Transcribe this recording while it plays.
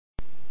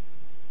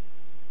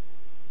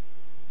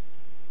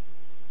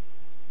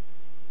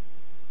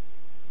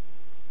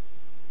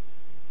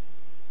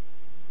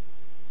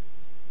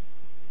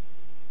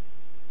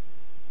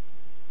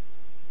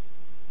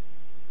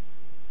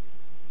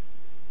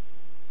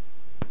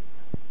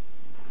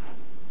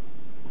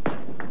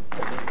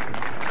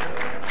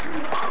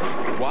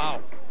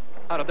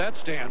that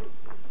stand.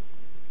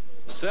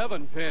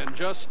 7-pin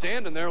just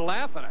standing there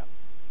laughing at him.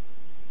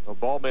 The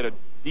ball made a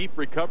deep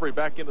recovery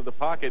back into the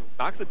pocket.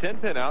 Knocks the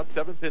 10-pin out.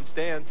 7-pin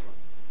stands.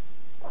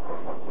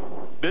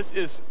 This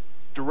is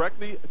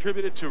directly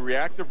attributed to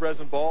reactive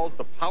resin balls.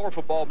 The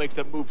powerful ball makes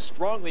them move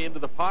strongly into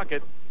the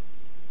pocket.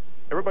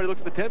 Everybody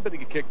looks at the 10-pin to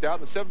get kicked out,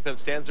 and the 7-pin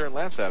stands there and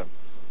laughs at him.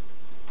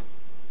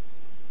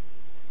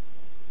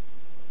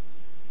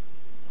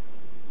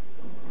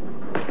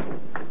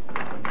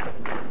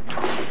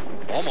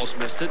 Almost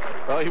missed it.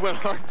 Well, he went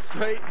hard and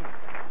straight.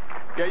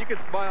 Yeah, you can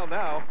smile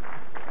now.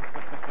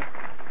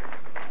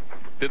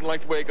 Didn't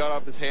like the way it got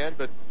off his hand,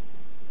 but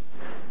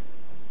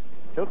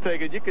he'll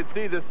take it. You can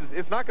see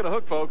it's not going to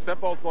hook, folks.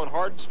 That ball's going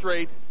hard and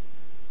straight.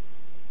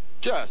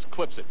 Just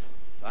clips it.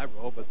 I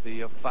roll at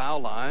the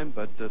foul line,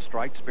 but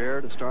strike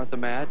spare to start the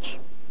match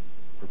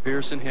for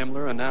Pierce and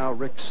Himmler, and now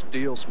Rick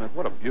Steelsmith.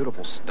 What a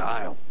beautiful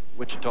style.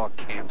 Wichita,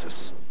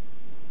 Kansas.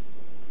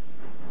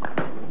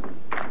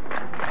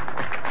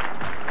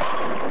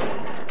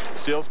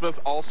 Steelsmith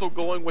also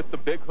going with the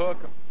big hook,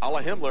 a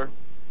la Himmler.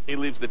 He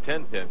leaves the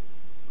 10-pin.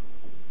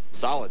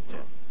 Solid 10.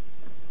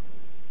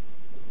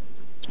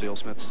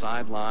 Steelsmith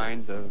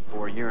sidelined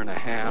for a year and a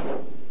half,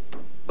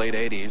 late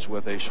 80s,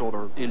 with a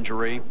shoulder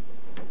injury.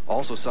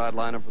 Also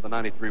sidelined him for the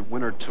 93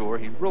 Winter Tour.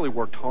 He really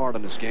worked hard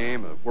on his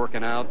game,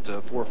 working out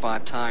 4 or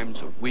 5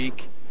 times a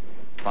week,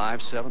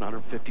 5'7",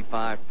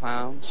 155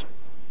 pounds.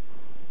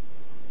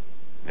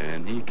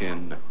 And he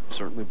can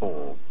certainly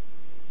bowl.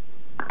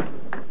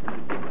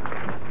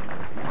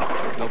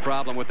 No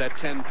problem with that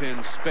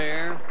 10-pin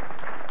spare.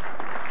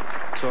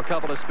 So a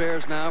couple of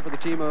spares now for the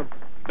team of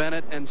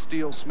Bennett and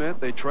Steelsmith.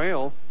 They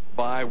trail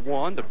by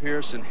 1 to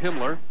Pierce and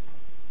Himmler.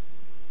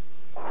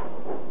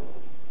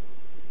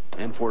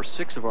 And for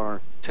 6 of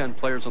our 10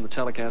 players on the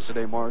telecast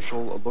today,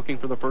 Marshall, looking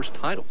for the first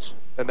titles.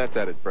 And that's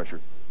added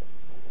pressure.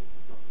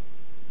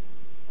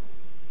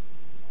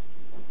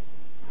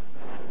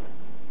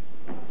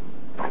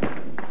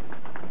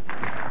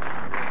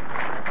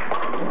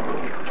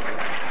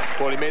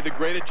 Well, he made the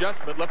great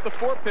adjustment. Left the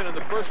 4-pin in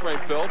the first frame,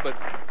 Phil, but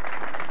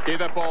gave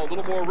that ball a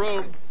little more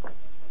room.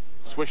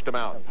 Swished him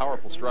out.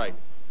 Powerful strike.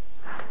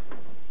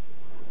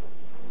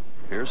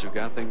 Pierce, who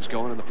got things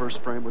going in the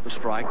first frame with the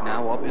strike,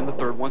 now up in the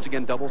third. Once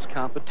again, doubles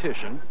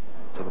competition.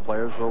 So the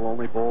players will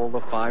only bowl the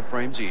 5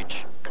 frames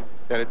each.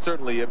 And it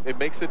certainly it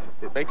makes it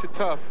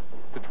tough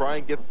to try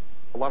and get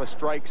a lot of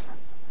strikes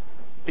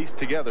pieced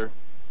together.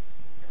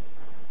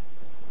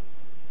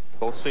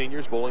 Both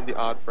seniors bowling the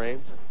odd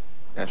frames.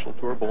 National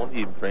Tour bowling the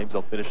even frames.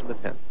 They'll finish in the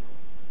 10th.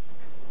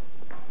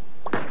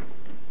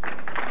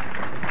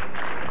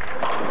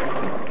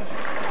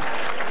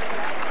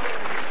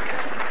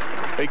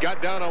 He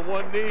got down on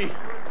one knee,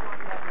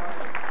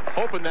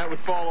 hoping that would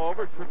fall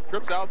over.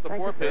 Trips out the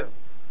 4-pin.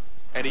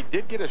 And he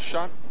did get a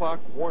shot clock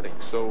warning,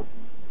 so...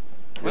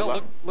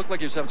 Well, looked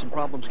like he was having some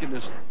problems getting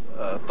his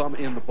thumb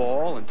in the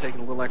ball and taking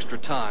a little extra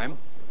time.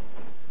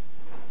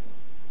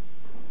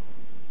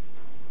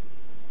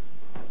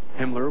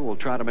 Himmler will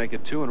try to make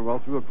it 2 in a row.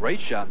 Threw a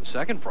great shot in the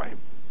second frame.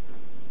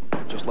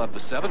 Just left the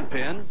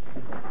 7-pin.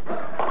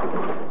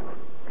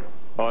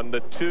 On the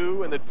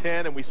 2 and the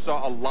 10, and we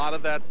saw a lot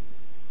of that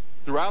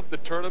throughout the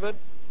tournament.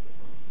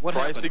 What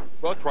happened?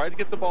 Tried to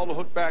get the ball to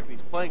hook back, and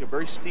he's playing a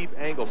very steep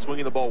angle,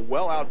 swinging the ball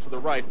well out to the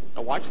right.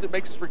 Now watch as it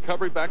makes his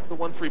recovery back to the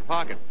 1-3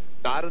 pocket.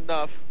 Not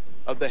enough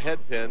of the head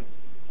pin,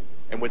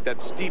 and with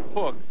that steep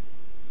hook,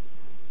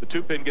 the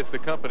 2-pin gets the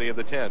company of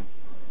the 10.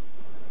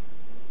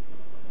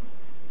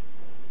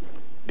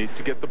 Needs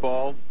to get the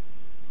ball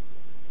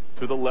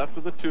to the left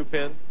of the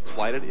 2-pin,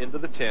 slide it into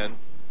the 10.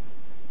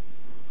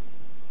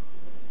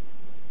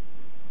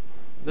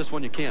 This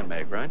one you can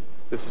make, right?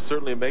 This is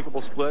certainly a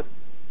makeable split,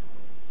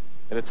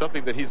 and it's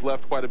something that he's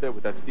left quite a bit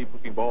with that steep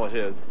hooking ball of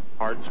his,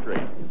 hard and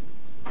straight.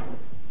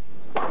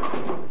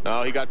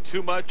 No, he got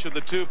too much of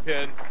the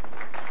 2-pin.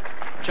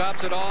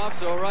 Chops it off,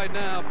 so right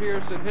now,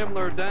 Pierce and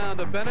Himmler down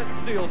to Bennett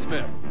and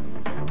Steelsmith.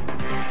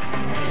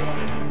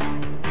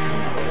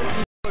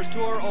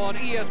 Tour on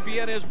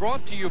ESPN is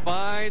brought to you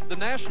by the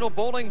National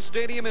Bowling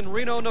Stadium in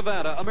Reno,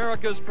 Nevada,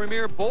 America's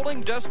premier bowling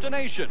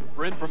destination.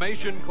 For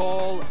information,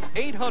 call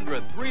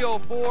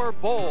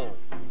 800-304-BOWL.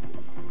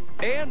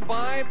 And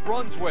by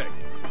Brunswick.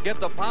 Get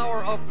the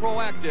power of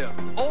Proactive,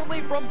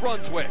 only from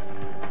Brunswick.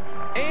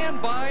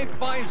 And by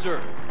Pfizer,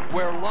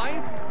 where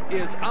life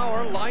is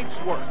our life's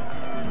work.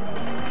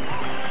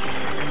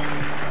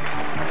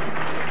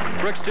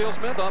 Rick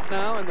Steelsmith up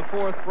now in the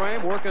 4th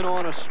frame, working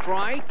on a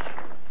strike.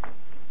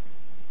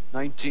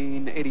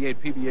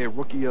 1988 PBA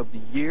Rookie of the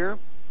Year.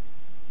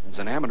 As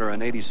an amateur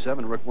in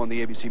 '87, Rick won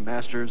the ABC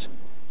Masters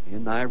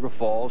in Niagara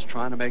Falls,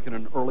 trying to make it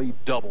an early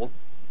double.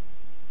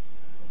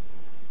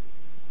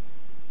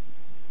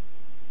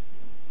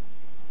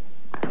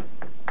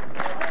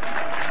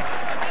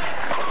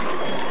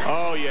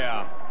 Oh,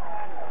 yeah.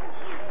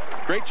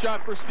 Great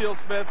shot for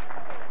Steelsmith.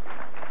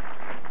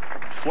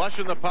 Flush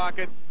in the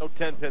pocket. No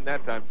 10-pin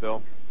that time,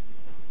 Phil.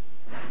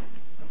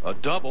 A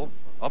double,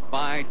 up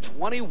by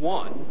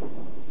 21.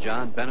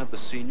 John Bennett, the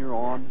senior,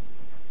 on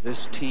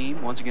this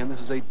team. Once again,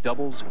 this is a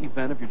doubles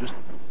event if you're just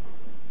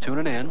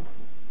tuning in.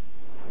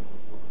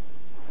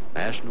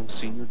 National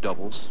senior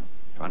doubles,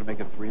 trying to make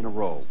it 3 in a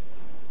row.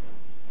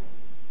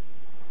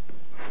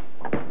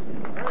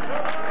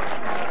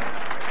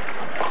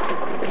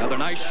 Another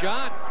nice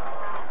shot.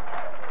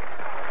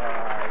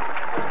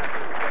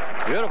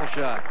 Beautiful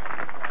shot.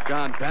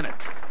 John Bennett.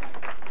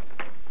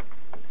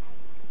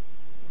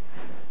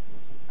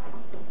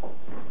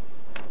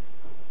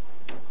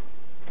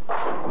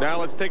 Now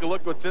let's take a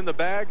look what's in the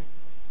bag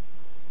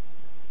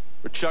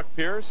for Chuck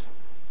Pierce,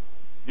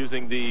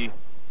 using the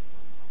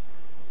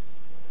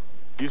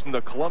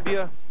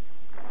Columbia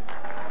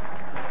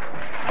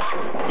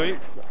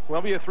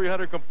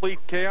 300 complete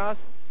chaos,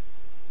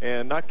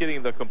 and not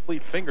getting the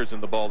complete fingers in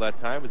the ball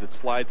that time as it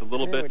slides a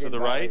little bit to the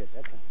right.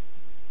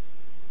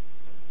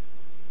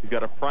 You've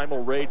got a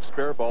Primal Rage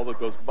spare ball that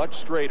goes much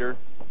straighter.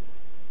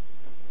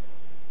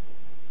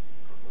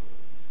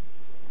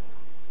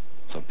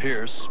 So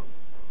Pierce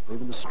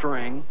leaving the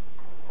string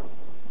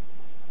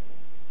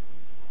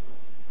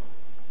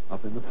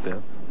up in the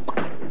 5th.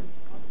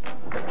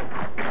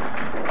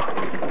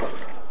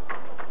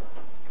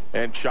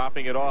 And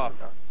chopping it off.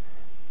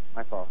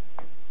 My fault.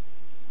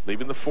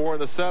 Leaving the 4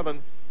 and the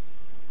 7.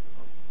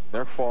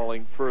 They're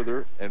falling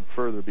further and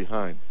further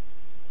behind.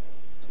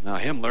 So now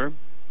Himmler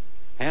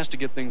has to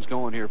get things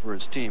going here for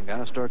his team. Got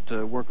to start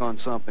to work on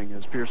something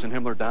as Pierce and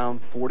Himmler down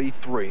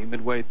 43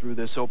 midway through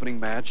this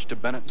opening match to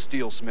Bennett and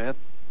Steelsmith.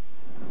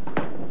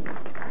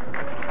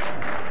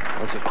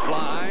 Does it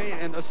fly?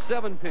 And a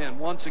 7-pin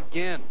once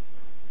again.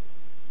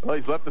 Well,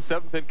 he's left the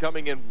 7-pin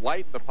coming in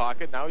light in the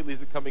pocket. Now he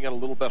leaves it coming in a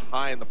little bit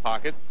high in the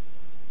pocket.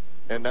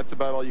 And that's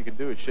about all you can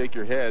do is shake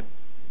your head.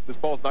 This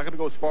ball's not going to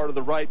go as far to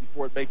the right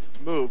before it makes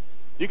its move.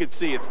 You can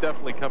see it's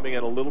definitely coming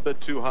in a little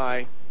bit too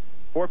high.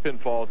 4-pin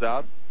falls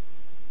out.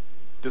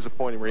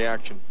 Disappointing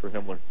reaction for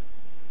Himmler.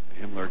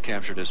 Himmler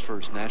captured his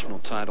first national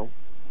title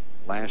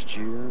last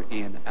year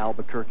in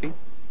Albuquerque.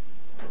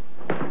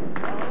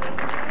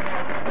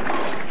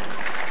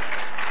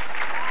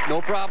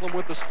 No problem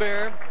with the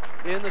spare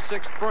in the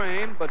 6th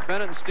frame, but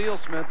Bennett and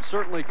Steelsmith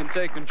certainly can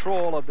take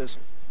control of this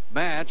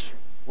match,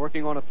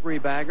 working on a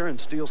 3-bagger, and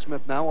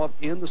Steelsmith now up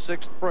in the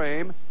 6th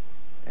frame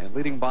and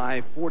leading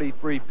by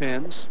 43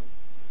 pins.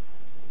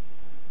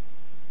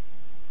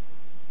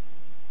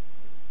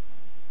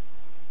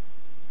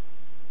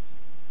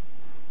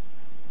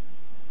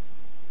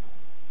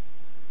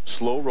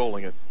 Slow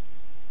rolling it.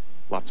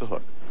 Lots of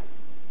hook.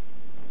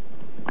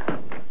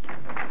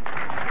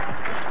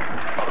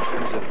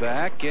 Brings it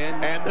back,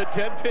 and the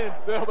 10-pin,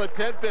 Phil, the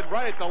 10-pin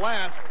right at the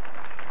last.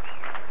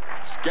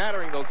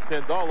 Scattering those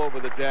pins all over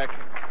the deck.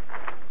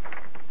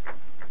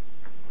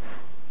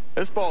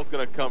 This ball's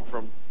going to come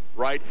from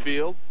right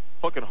field,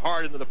 hooking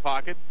hard into the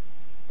pocket.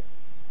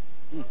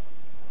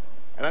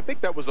 And I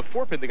think that was a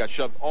 4-pin that got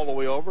shoved all the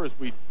way over as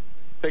we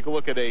take a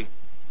look at a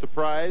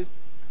surprised,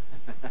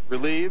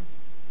 relieved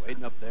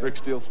waiting up there, Rick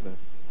Steelsmith.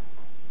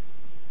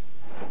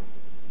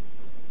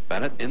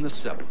 Bennett in the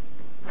 7th.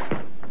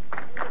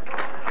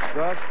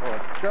 Just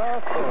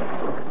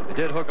hook. It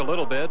did hook a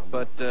little bit,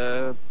 but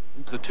it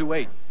was a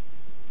 2-8.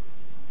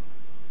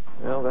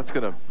 Well, that's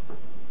going to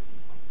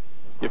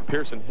give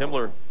Pierce and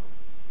Himmler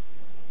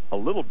a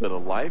little bit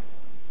of life.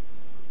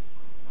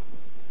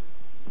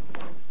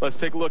 Let's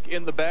take a look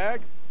in the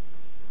bag.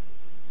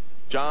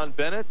 John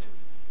Bennett.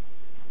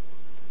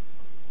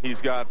 He's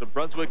got the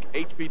Brunswick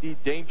HPD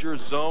Danger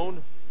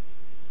Zone.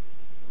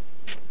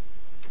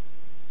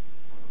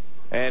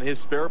 And his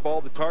spare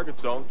ball, the Target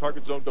Zone.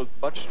 Target Zone goes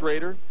much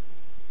straighter.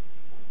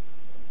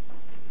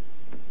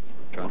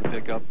 Trying to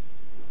pick up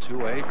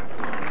 2-8.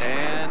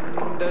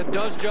 And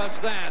does just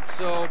that.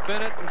 So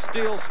Bennett and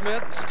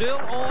Steelsmith still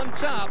on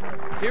top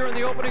here in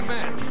the opening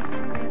match.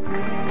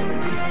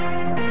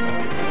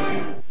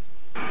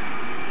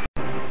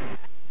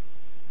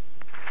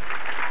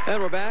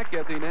 And we're back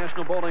at the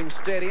National Bowling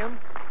Stadium.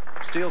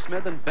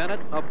 Steelsmith and Bennett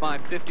up by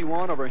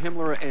 51 over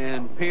Himmler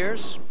and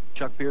Pierce.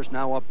 Chuck Pierce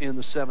now up in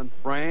the 7th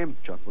frame.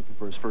 Chuck looking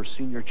for his first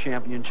senior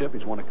championship.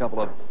 He's won a couple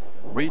of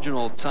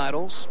regional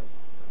titles.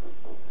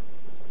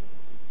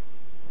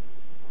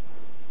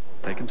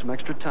 Taking some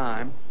extra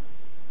time.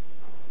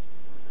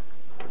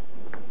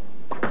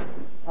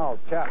 Oh,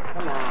 Chuck,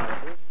 come on.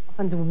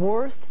 Dolphins'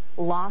 worst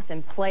loss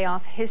in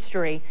playoff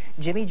history.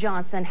 Jimmy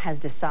Johnson has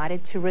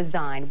decided to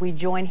resign. We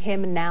join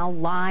him now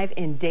live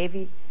in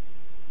Davie.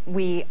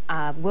 We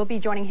will be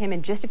joining him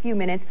in just a few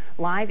minutes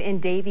live in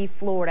Davie,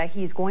 Florida.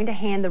 He's going to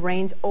hand the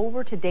reins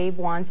over to Dave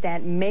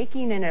Wannstedt,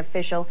 making it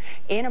official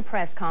in a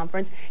press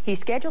conference. He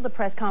scheduled the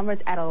press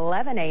conference at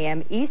 11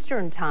 a.m.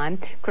 Eastern Time.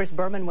 Chris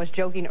Berman was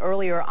joking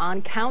earlier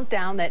on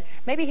Countdown that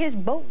maybe his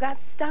boat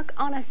got stuck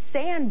on a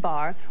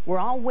sandbar. We're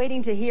all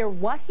waiting to hear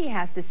what he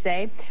has to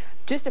say.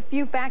 Just a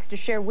few facts to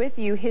share with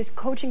you. His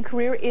coaching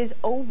career is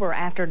over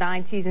after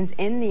 9 seasons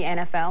in the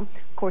NFL.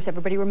 Of course,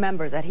 everybody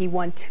remembers that he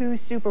won 2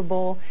 Super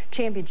Bowl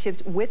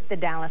championships with the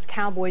Dallas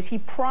Cowboys. He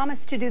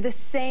promised to do the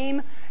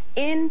same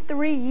in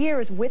 3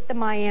 years with the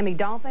Miami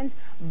Dolphins,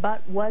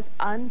 but was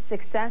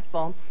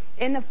unsuccessful.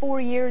 In the 4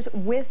 years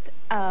with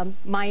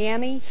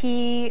Miami,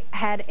 he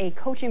had a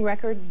coaching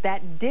record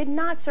that did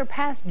not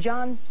surpass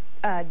Don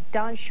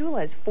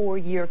Shula's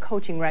 4-year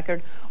coaching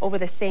record over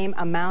the same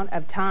amount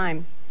of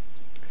time.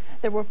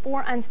 There were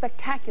 4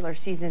 unspectacular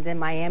seasons in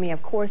Miami,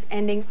 of course,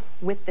 ending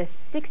with the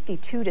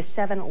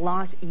 62-7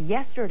 loss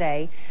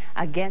yesterday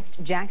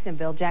against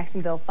Jacksonville.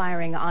 Jacksonville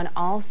firing on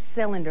all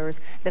cylinders.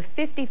 The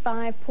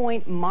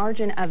 55-point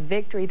margin of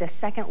victory, the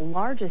second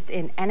largest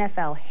in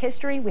NFL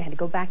history. We had to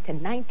go back to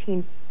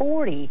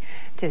 1940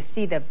 to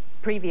see the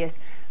previous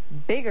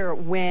bigger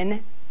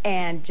win,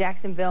 and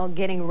Jacksonville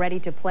getting ready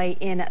to play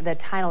in the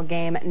title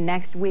game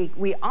next week.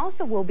 We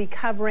also will be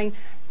covering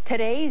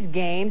today's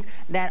games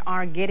that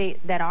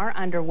are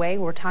underway.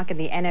 We're talking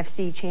the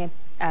NFC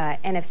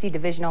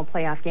divisional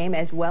playoff game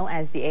as well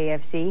as the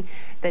AFC.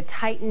 The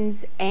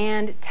Titans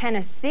and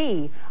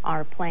Tennessee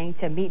are playing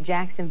to meet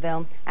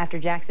Jacksonville after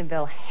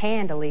Jacksonville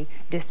handily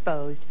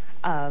disposed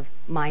of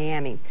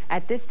Miami.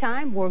 At this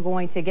time, we're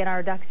going to get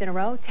our ducks in a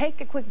row, take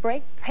a quick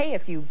break, pay a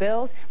few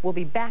bills. We'll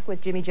be back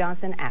with Jimmy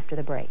Johnson after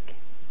the break.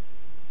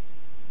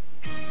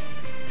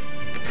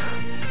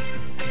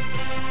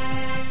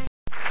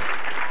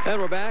 And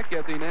we're back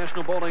at the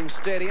National Bowling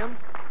Stadium.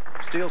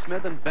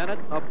 Steelsmith and Bennett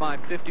up by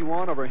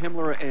 51 over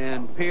Himmler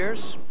and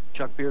Pierce.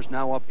 Chuck Pierce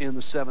now up in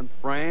the 7th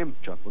frame.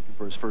 Chuck looking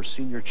for his first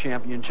senior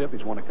championship.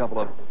 He's won a couple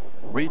of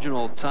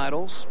regional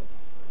titles.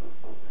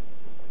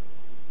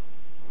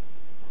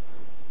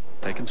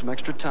 Taking some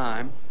extra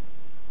time.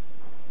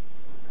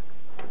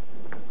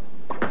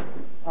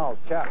 Oh,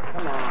 Chuck,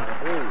 come on,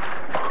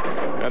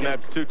 please. And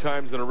that's 2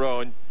 times in a row.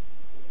 And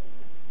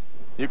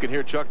you can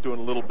hear Chuck doing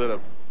a little bit of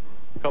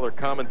color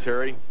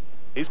commentary.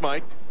 He's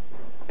mic'd,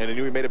 and he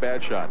knew he made a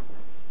bad shot.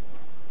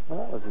 Well,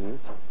 that was neat.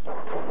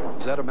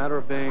 Is that a matter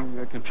of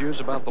being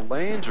confused about the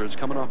lanes, or it's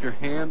coming off your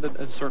hand in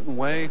a certain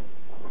way?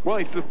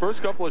 Well, the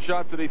first couple of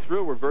shots that he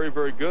threw were very,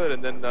 very good,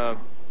 and then the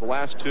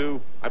last 2,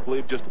 I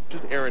believe, just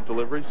errant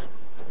deliveries,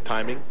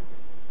 timing.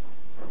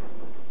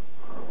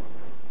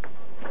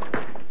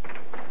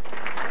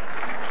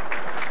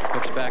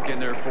 Hooks back in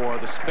there for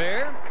the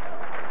spare.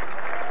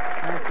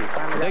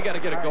 They got to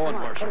get it going,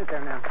 Marshall. Put it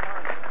there now.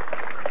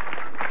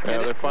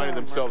 Yeah, they're finding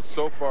themselves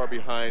so far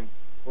behind.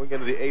 Going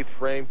into the 8th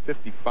frame,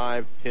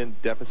 55-pin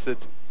deficit.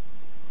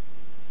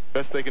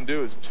 Best they can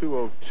do is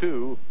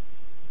 202.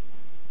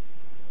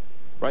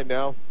 Right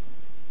now.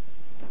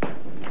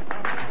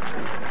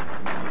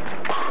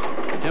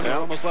 Himmler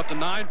almost left a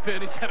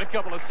 9-pin. He's had a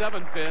couple of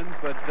 7-pins,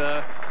 but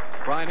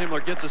Brian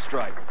Himmler gets a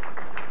strike.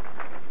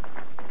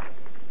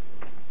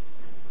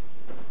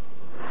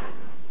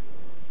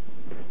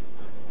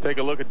 Take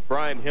a look at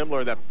Brian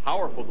Himmler, that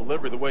powerful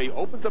delivery, the way he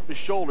opens up his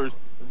shoulders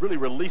and really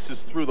releases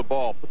through the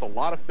ball. Puts a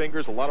lot of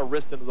fingers, a lot of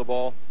wrist into the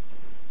ball,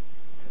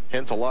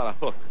 hence a lot of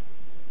hook.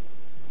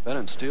 Bennett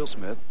and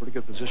Steelsmith, pretty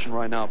good position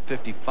right now,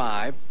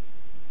 55.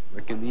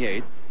 Rick in the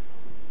 8th.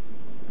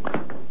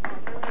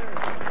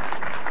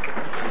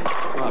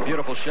 Oh,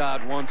 beautiful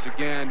shot once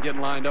again,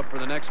 getting lined up for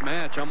the next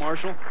match, huh,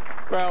 Marshall?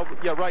 Well,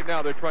 yeah, right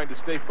now they're trying to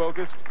stay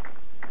focused.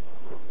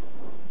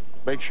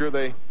 Make sure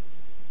they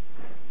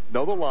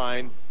know the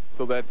line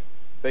so that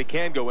they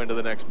can go into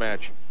the next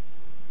match.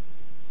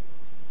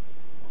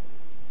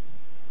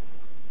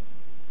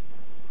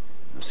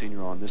 The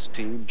senior on this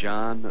team,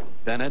 John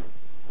Bennett,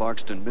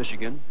 Clarkston,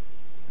 Michigan.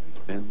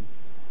 He's been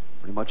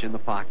pretty much in the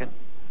pocket.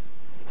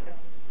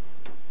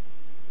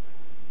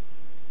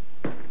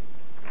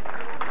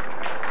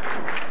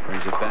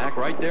 Brings it back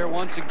right there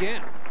once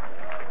again.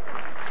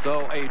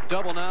 So a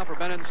double now for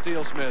Bennett and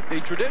Steelsmith.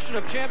 The tradition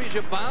of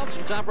championship bouts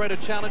and top-rated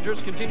challengers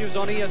continues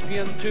on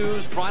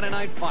ESPN2's Friday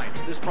Night Fights.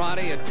 This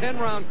Friday, a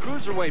 10-round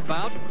cruiserweight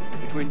bout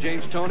between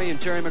James Toney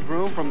and Terry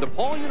McGroom from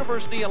DePaul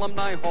University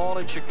Alumni Hall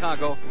in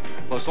Chicago,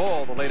 plus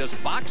all the latest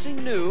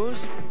boxing news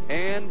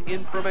and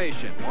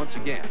information. Once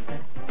again,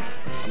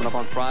 coming up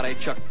on Friday,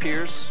 Chuck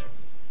Pierce,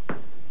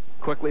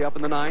 quickly up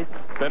in the 9th.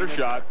 Better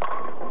shot.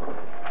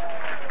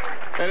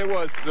 And it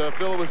was,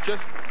 Phil, it was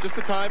just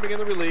the timing and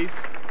the release.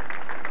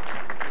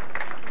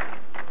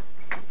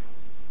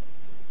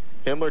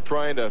 Himmler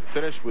trying to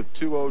finish with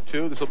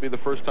 202. This will be the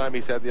first time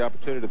he's had the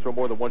opportunity to throw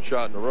more than 1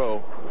 shot in a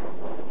row.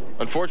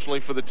 Unfortunately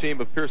for the team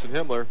of Pierce and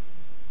Himmler,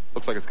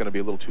 looks like it's going to be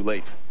a little too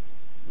late.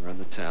 We're in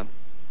the 10th.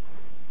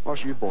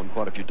 Marshall, you've bowled in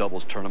quite a few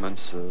doubles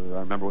tournaments. I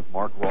remember with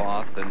Mark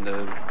Roth. And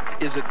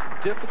is it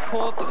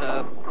difficult?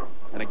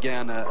 And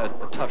again, a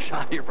tough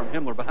shot here from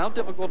Himmler. But how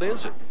difficult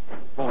is it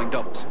bowling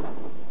doubles?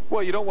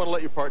 Well, you don't want to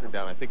let your partner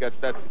down. I think that's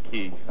the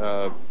key.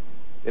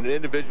 In an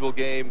individual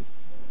game,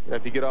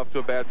 if you get off to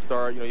a bad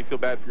start, you feel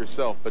bad for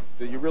yourself. But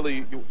you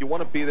really you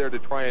want to be there to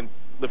try and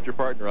lift your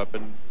partner up.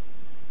 And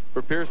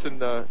for Pierce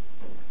and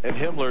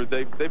Himmler,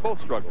 they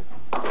both struggled.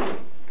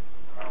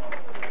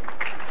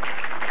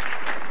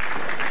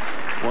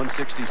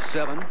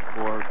 167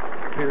 for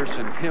Pierce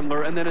and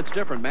Himmler. And then it's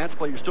different. Match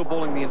play, you're still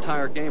bowling the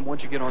entire game.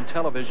 Once you get on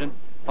television,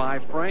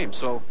 5 frames.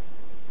 So,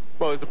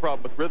 well, there's a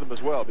problem with rhythm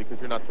as well because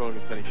you're not throwing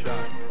as many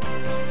shots.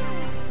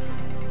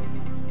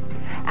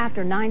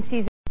 After 9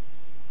 seasons.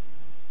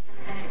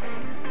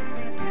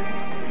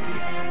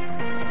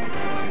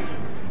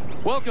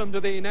 Welcome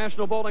to the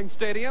National Bowling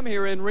Stadium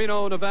here in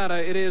Reno, Nevada.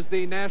 It is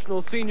the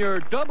National Senior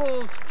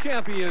Doubles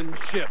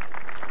Championship.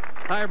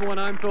 Hi, everyone.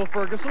 I'm Phil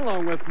Ferguson,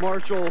 along with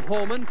Marshall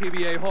Holman,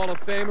 PBA Hall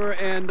of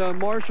Famer. And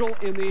Marshall,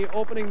 in the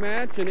opening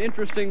match, an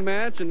interesting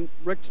match, and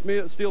Rick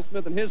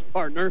Steelsmith and his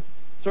partner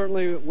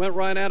certainly went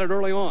right at it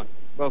early on.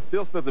 Well,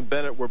 Steelsmith and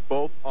Bennett were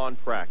both on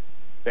track.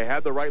 They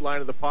had the right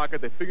line in the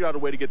pocket. They figured out a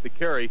way to get the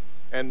carry,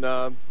 and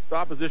the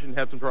opposition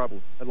had some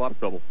trouble, had a lot of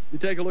trouble. You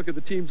take a look at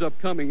the teams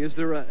upcoming. Is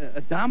there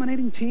a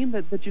dominating team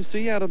that you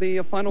see out of the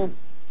final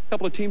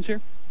couple of teams here?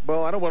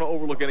 Well, I don't want to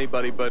overlook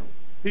anybody, but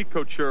Pete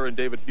Couture and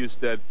David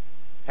Husted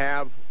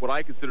have what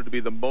I consider to be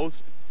the most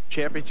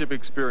championship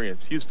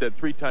experience. Husted,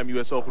 three-time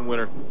U.S. Open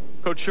winner.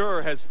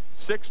 Couture has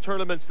 6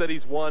 tournaments that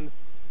he's won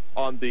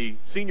on the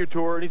senior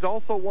tour, and he's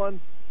also won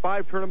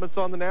 5 tournaments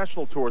on the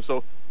national tour.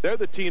 So they're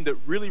the team that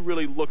really,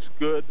 really looks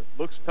good,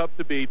 looks tough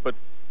to beat. But,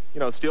 you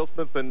know,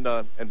 Steelsmith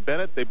and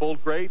Bennett, they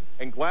bowled great.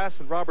 And Glass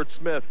and Robert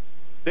Smith,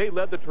 they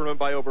led the tournament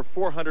by over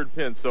 400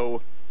 pins.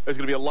 So there's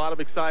going to be a lot of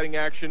exciting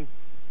action.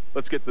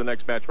 Let's get to the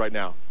next match right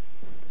now.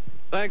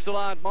 Thanks a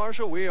lot,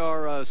 Marshall. We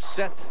are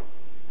set.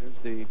 There's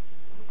the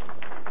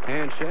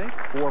handshake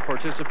for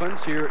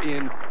participants here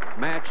in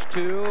match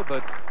 2.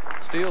 But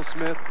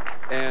Steelsmith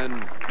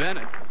and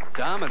Bennett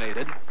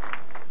dominated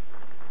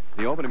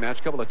the opening match.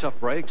 A couple of tough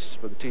breaks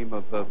for the team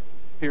of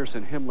Pierce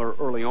and Himmler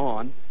early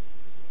on,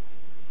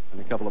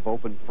 and a couple of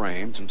open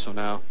frames. And so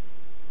now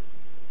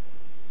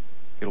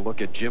get a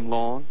look at Jim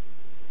Long,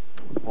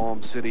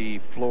 Palm City,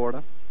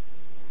 Florida.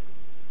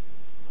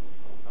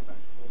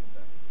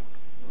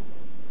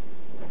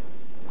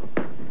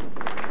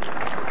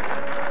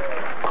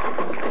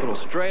 A little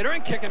straighter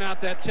and kicking out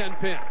that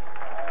 10-pin.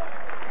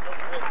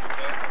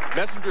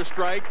 Messenger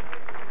strike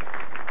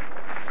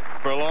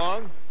for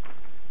Long.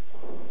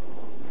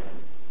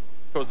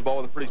 Throws the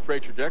ball with a pretty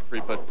straight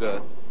trajectory, but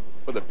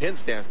for the pin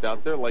stance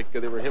out there like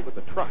they were hit with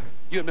a truck.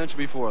 You had mentioned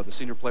before the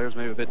senior players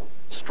maybe a bit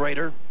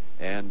straighter,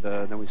 and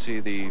then we see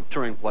the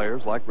touring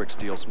players like Rick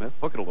Steelsmith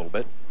hook it a little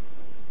bit.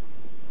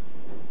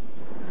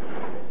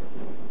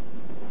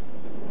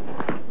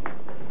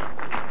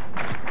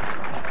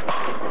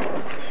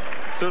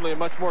 Certainly a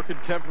much more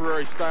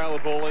contemporary style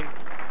of bowling.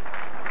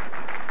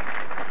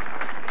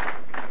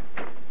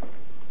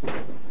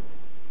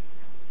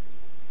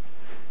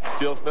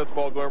 Steelsmith's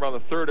ball going around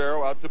the 3rd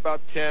arrow, out to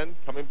about 10,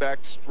 coming back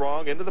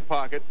strong into the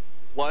pocket,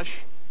 flush,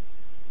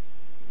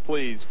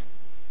 pleased,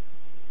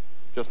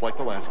 just like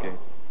the last game.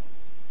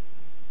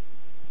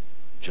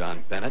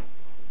 John Bennett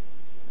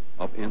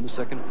up in the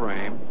 2nd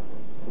frame.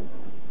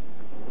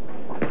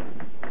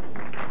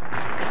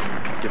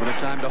 Giving it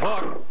time to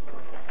hook.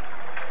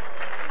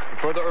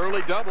 For the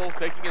early double,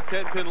 taking a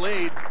 10-pin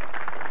lead,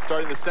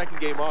 starting the 2nd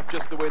game off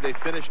just the way they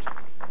finished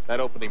that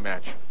opening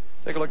match.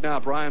 Take a look now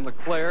at Brian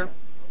Leclair,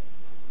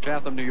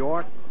 Chatham, New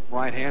York,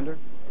 right-hander,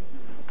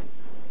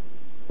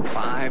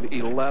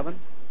 5'11".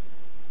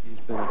 He's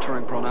been a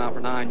touring pro now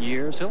for 9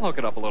 years. He'll hook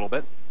it up a little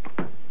bit.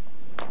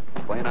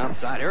 Playing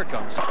outside. Here it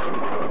comes.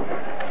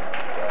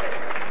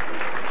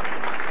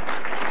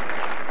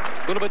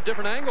 A little bit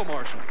different angle,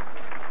 Marshall.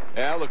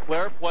 Yeah,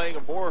 Leclair playing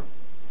a more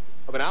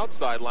of an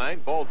outside line.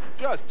 Ball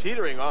just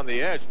teetering on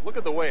the edge. Look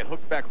at the way it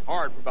hooks back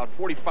hard for about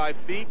 45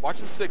 feet. Watch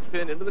the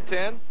 6-pin into the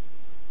 10.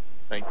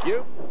 Thank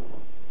you.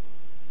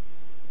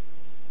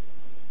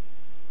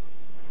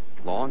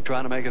 Long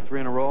trying to make it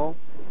 3 in a row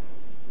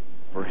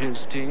for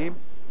his team.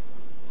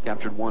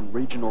 Captured 1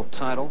 regional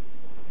title.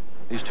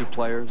 These 2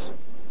 players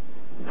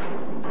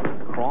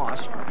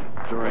crossed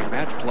during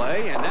match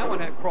play, and that one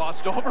had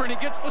crossed over, and he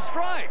gets the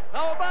strike.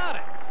 How about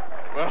it?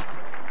 Well,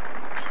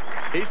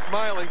 he's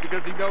smiling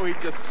because he knows he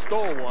just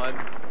stole one.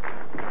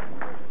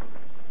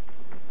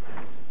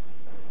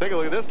 Take a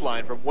look at this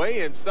line from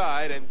way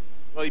inside, and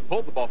well, he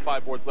pulled the ball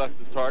 5 boards left of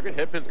his target.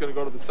 Headpin's going to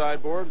go to the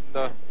sideboard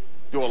and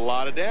do a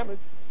lot of damage.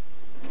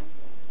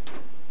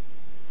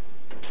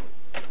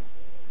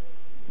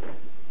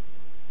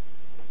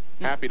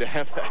 Happy to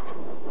have that.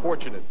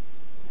 Fortunate.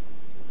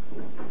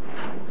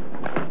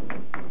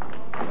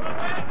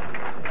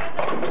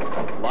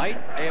 Light,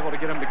 able to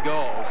get him to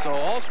go. So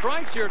all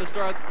strikes here to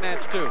start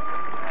match 2.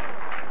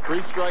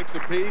 3 strikes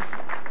apiece.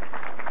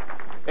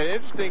 And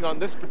interesting on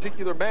this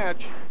particular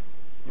match,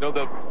 you know,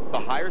 the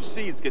higher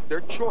seeds get their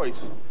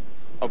choice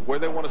of where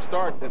they want to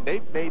start, and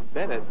they've made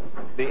Bennett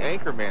the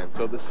anchor man.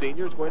 So the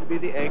senior is going to be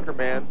the anchor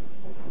man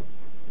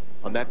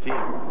on that team.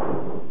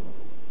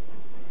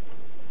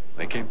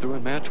 They came through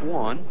in match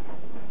 1.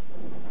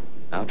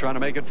 Now trying to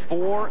make it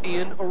 4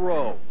 in a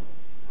row.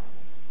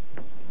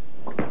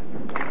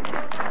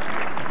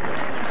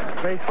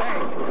 They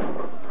say.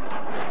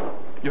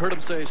 You heard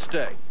him say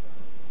stay.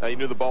 You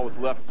knew the ball was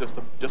left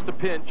just a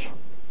pinch.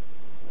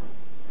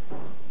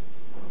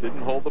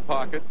 Didn't hold the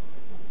pocket.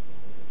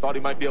 Thought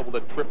he might be able to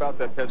trip out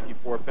that pesky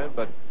 4-pin,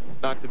 but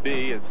not to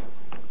be, as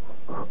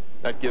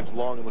that gives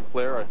Long and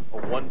Leclair a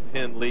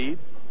 1-pin lead.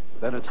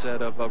 Bennett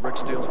said of Rick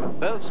Steelsmith,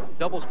 best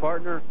doubles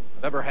partner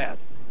I've ever had.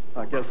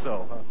 I guess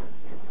so.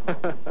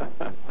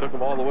 Took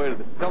him all the way to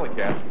the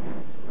telecast.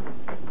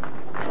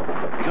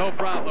 No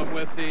problem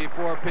with the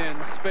 4-pin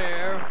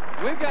spare.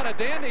 We've got a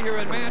dandy here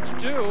in match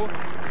 2.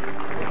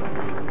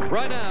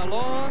 Right now,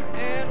 Long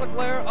and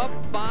Leclair up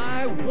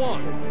by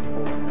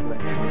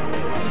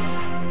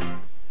 1.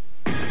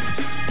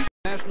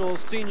 National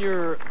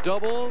senior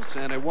doubles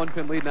and a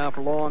 1-pin lead now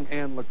for Long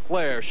and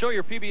Leclair. Show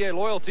your PBA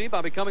loyalty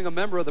by becoming a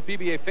member of the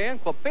PBA Fan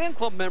Club. Fan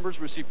Club members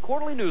receive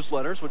quarterly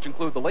newsletters, which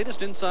include the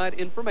latest inside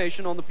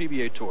information on the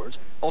PBA tours.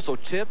 Also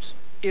tips,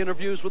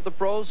 interviews with the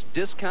pros,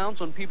 discounts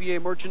on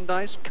PBA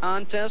merchandise,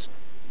 contests,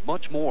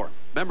 much more.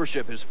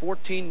 Membership is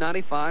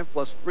 $14.95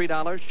 plus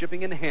 $3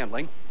 shipping and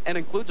handling and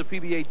includes a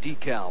PBA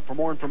decal. For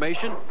more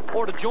information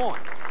or to join,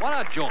 why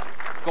not join?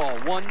 Call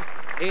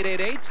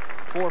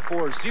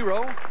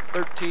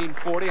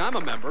 1-888-440-1340. I'm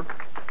a member.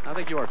 I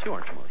think you are too,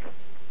 aren't you, Marshall?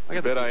 I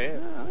bet I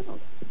am. Yeah, I know that.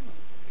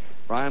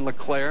 Brian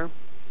Leclair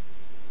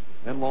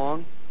and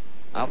Long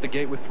out the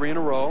gate with 3 in a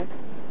row.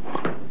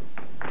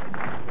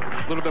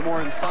 A little bit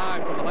more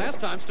inside from the last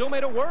time. Still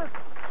made it work.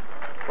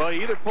 Well,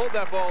 he either pulled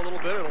that ball a little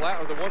bit or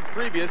the one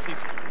previous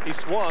he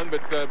swung,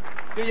 but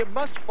you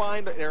must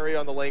find an area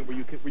on the lane where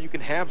you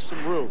can have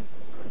some room.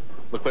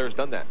 Leclair's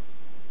done that.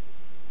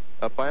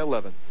 Up by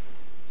 11.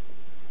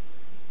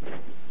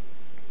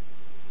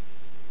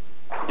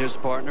 His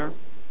partner,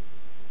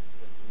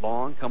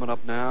 Long, coming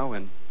up now,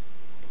 and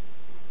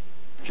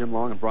Jim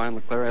Long and Brian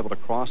Leclair able to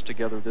cross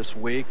together this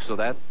week, so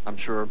that, I'm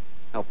sure,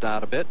 helped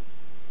out a bit.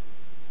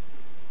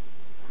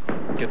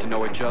 Get to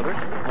know each other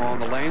on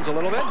the lanes a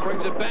little bit,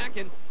 brings it back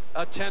in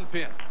a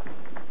 10-pin.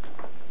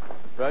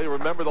 Well, you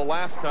remember the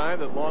last time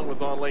that Long was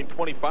on lane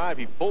 25,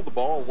 he pulled the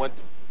ball and went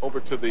over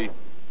to the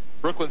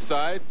Brooklyn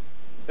side.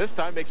 This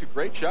time makes a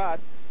great shot.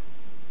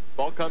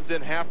 Ball comes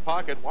in half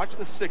pocket. Watch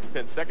the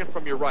 6-pin, second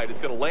from your right. It's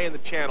going to lay in the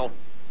channel.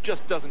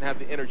 Just doesn't have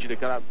the energy to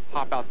kind of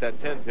pop out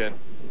that 10-pin.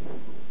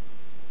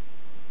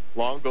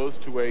 Long goes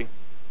to a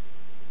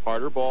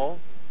harder ball.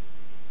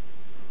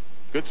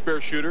 Good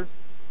spare shooter.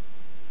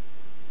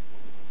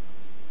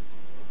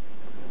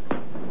 Able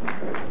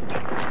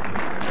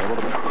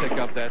to pick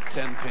up that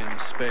 10-pin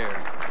spare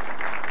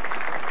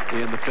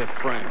in the 5th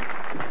frame.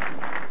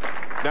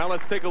 Now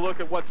let's take a look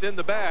at what's in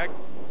the bag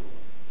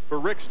for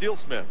Rick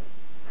Steelsmith.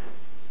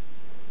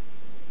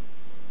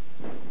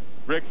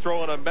 Rick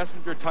throwing a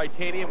messenger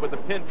titanium with a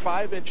pin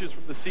 5 inches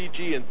from the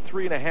CG and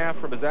 3.5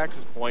 from his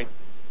axis point.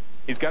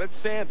 He's got it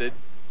sanded,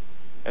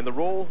 and the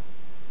roll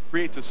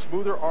creates a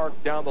smoother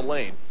arc down the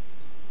lane.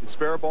 The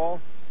spare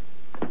ball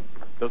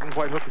doesn't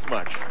quite hook as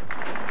much,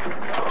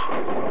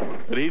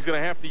 but he's going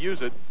to have to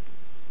use it.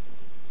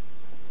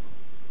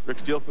 Rick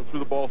Steelsmith threw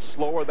the ball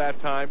slower that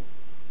time.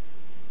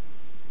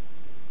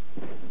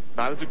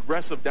 Not as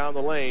aggressive down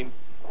the lane.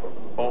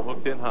 Ball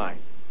hooked in high.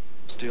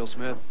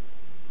 Steelsmith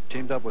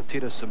teamed up with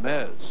Tita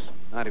Semez,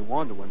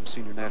 91, to win the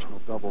senior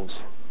national doubles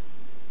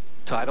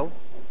title.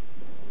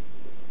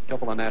 A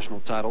couple of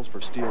national titles for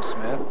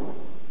Steelsmith.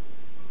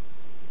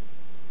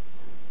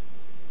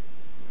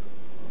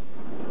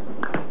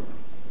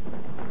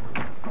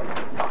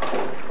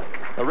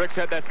 Now, Rick's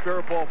had that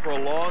spare ball for a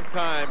long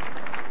time.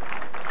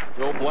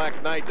 The old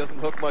Black Knight doesn't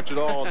hook much at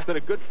all. It's been a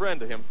good friend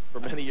to him for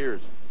many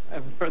years. I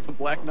haven't heard the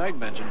Black Knight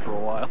mentioned for a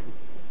while.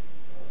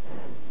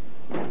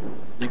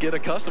 You get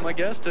accustomed, I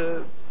guess,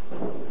 to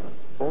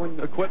bowling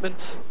equipment.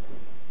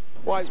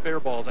 Why?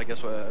 Spare balls, I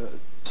guess,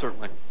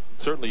 certainly.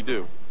 Certainly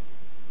do.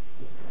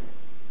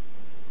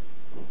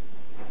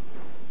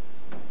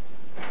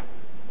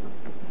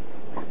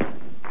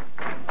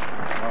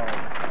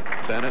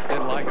 Bennett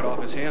didn't like it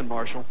off his hand,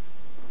 Marshall.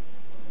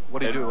 What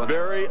do you do?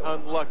 Very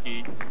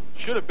unlucky.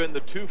 Should have been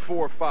the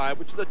 2-4-5,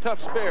 which is a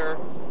tough spare.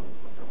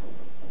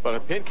 But a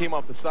pin came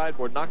off the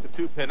sideboard, knocked the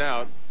 2-pin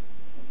out.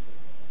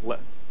 He's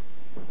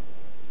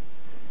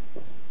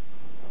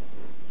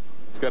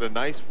got a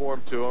nice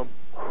form to him.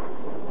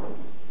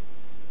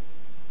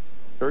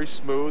 Very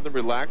smooth and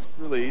relaxed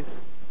release.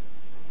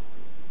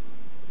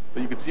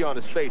 But you can see on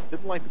his face,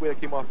 didn't like the way that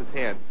came off his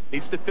hand.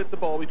 Needs to fit the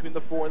ball between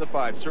the 4 and the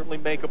 5. Certainly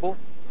makeable.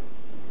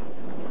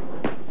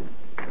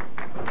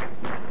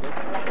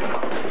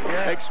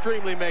 Yeah.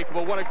 Extremely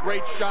makeable. What a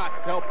great shot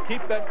to help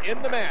keep them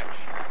in the match.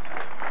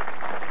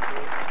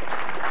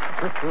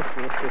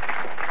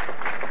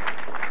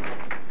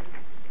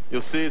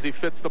 You'll see as he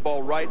fits the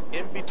ball right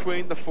in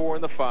between the 4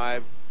 and the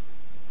 5.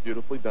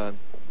 Beautifully done.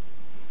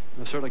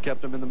 They certainly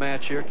kept him in the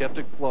match here, kept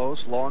it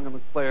close. Long and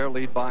Leclair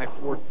lead by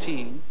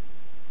 14.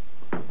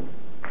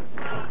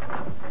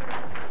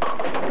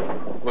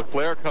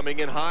 Leclair coming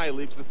in high,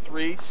 leaves the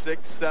 3,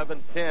 6,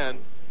 7, 10.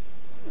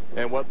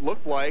 And what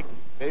looked like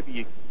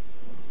maybe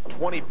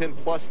 20-pin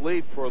plus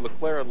lead for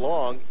Leclair and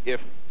Long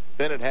if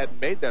Bennett hadn't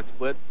made that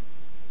split.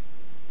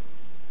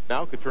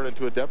 Now could turn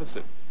into a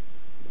deficit.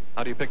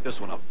 How do you pick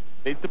this one up?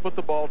 Needs to put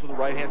the ball to the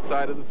right-hand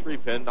side of the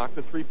 3-pin, knock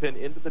the 3-pin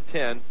into the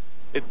 10.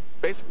 It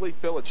basically,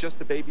 Phil, it's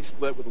just a baby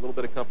split with a little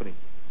bit of company.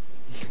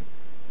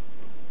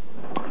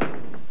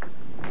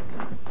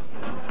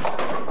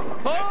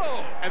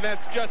 Oh! And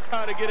that's just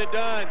how to get it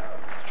done.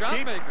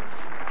 Shot makers.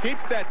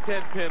 Keeps that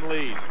 10-pin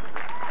lead.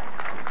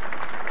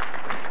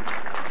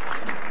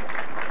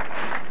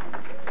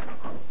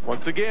 Once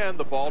Once again,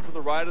 the ball to the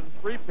right of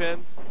the 3-pin.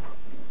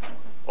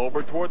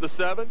 Over toward the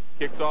 7,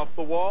 kicks off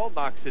the wall,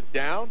 knocks it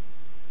down.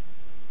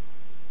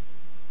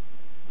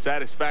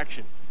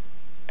 Satisfaction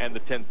and the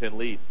 10-pin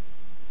lead.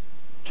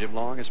 Jim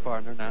Long, his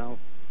partner, now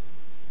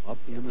up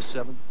in the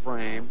 7th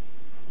frame.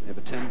 They have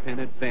a 10-pin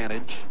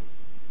advantage.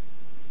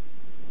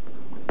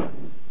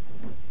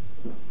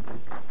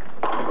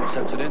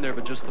 Sets it in there,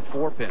 but just the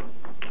 4-pin.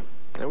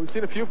 And we've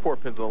seen a few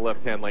 4-pins on the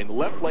left-hand lane. The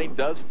left lane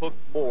does hook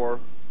more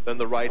than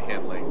the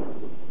right-hand lane.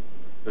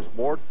 There's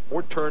more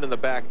turn in the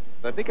back.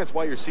 And I think that's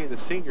why you're seeing the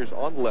seniors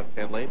on the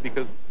left-hand lane,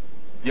 because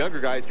the younger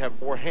guys have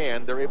more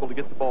hand. They're able to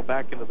get the ball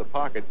back into the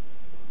pocket.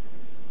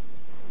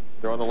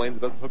 They're on the lane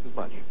that doesn't hook as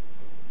much.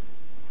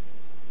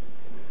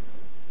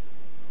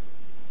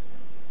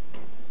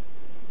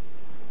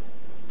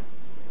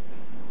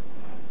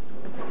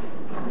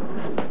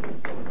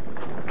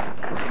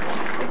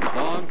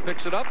 Long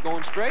picks it up,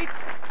 going straight.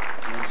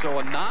 And so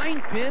a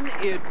 9-pin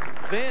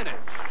advantage.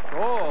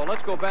 Oh,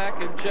 let's go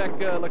back and check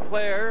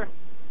Leclair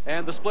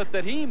and the split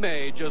that he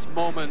made just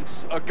moments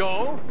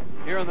ago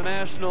here in the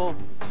National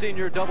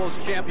Senior Doubles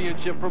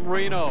Championship from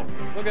Reno.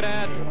 Look at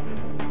that.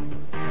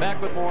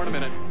 Back with more in a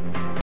minute.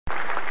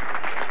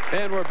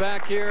 And we're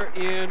back here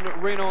in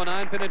Reno. A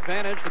 9-pin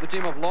advantage for the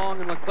team of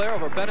Long and Leclair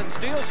over Bennett and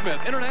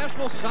Steelsmith.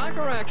 International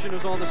soccer action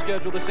is on the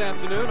schedule this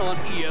afternoon on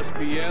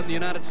ESPN. The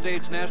United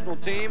States national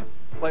team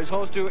plays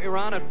host to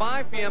Iran at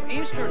 5 p.m.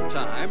 Eastern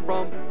Time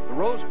from the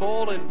Rose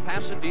Bowl in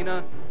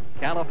Pasadena,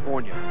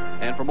 California.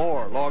 And for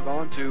more, log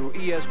on to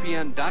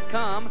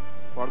ESPN.com,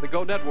 part of the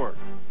Go Network.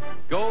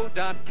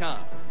 Go.com.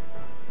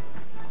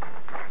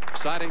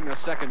 Exciting the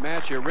second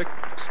match here. Rick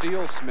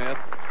Steelsmith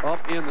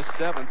up in the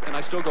 7th, and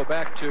I still go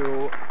back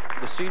to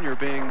the senior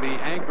being the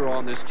anchor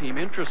on this team.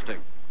 Interesting.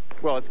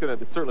 Well, it's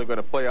certainly going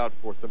to play out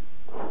for some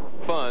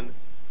fun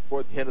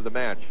toward the end of the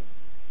match.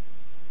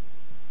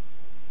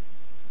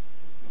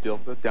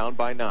 Steelsmith down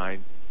by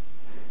 9,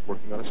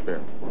 working on a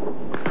spare.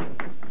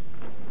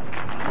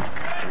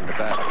 In the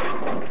back.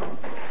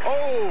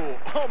 Oh,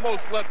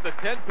 almost left the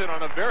 10-pin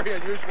on a very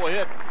unusual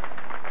hit.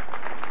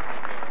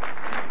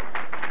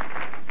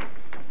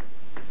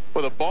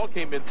 Well, the ball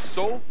came in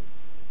so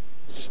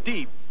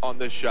steep on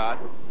this shot.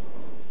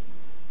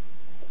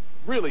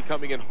 Really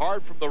coming in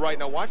hard from the right.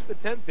 Now watch the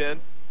 10-pin.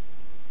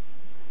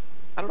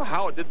 I don't know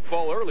how it didn't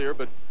fall earlier,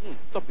 but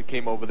something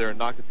came over there and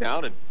knocked it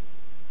down, and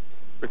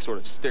Rick sort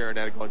of staring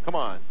at it going, come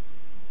on,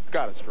 it's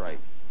got to strike.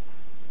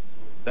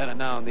 Bennett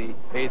now in the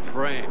 8th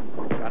frame.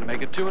 Got to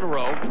make it 2 in a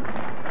row.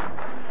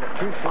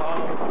 Too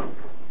slow.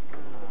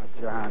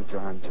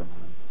 John.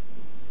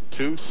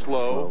 Too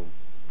slow.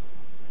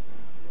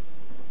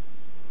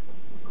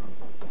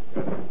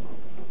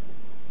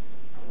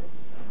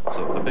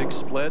 So the big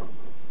split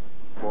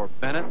for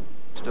Bennett,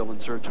 still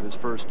in search of his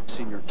first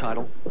senior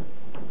title.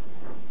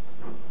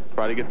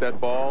 Try to get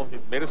that ball. He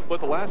made a split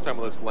the last time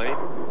on this lane.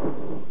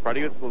 Try to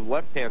get to the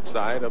left-hand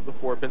side of the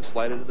 4-pin,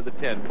 slide it into the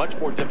 10. Much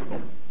more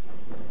difficult.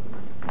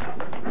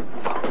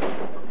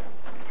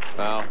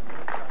 Now,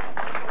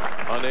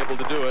 unable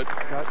to do it.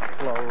 Cut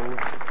slow.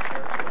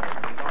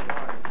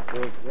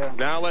 Yeah.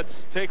 Now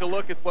let's take a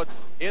look at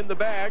what's in the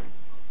bag.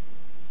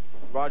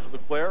 Roger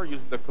Leclair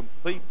using the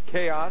complete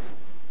chaos.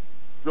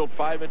 Drilled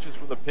 5 inches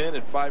from the pin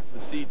and 5 from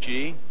the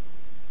CG.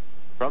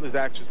 From his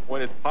access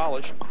point is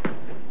polished.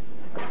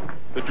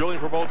 The drilling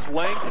promotes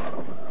length,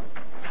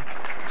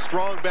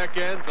 strong back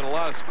ends, and a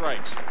lot of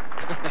strikes.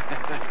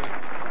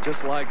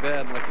 Just like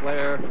that,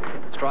 Leclair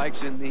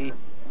strikes in the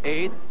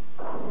 8th.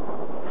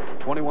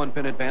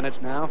 21-pin advantage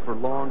now for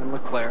Long and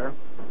Leclair.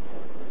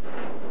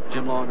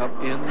 Jim Long up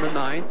in the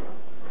 9th.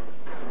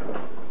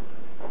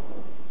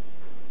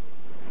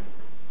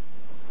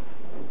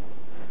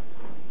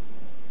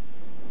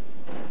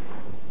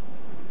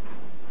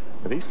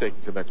 And he's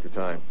taking some extra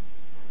time.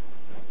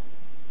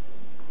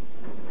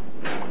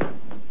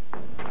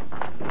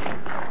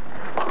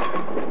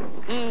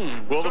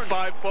 Will the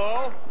 5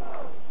 fall?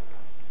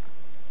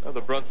 Well,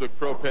 the Brunswick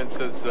Pro Pen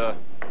says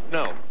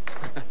no.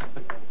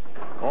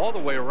 All the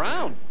way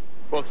around.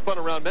 Well, it's spun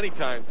around many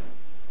times.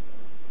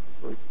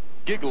 We're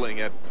giggling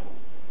at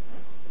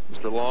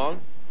Mr.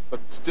 Long,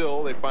 but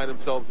still they find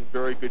themselves in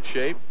very good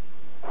shape.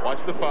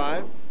 Watch the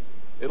 5.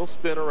 It'll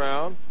spin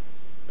around.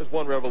 There's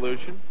one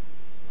revolution.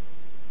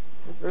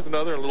 There's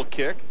another, a little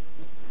kick,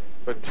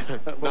 but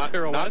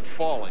not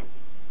falling.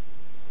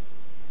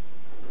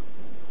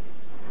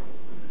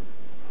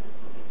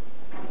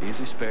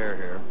 Easy spare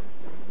here.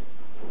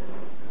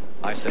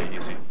 I say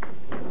easy.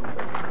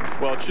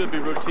 Well, it should be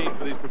routine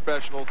for these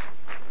professionals.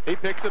 He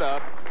picks it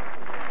up.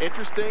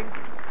 Interesting.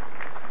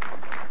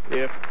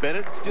 If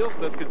Bennett and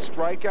Steelsmith could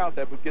strike out,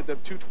 that would give them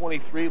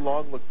 223.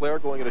 Long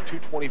Leclair going at a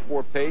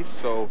 224 pace,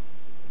 so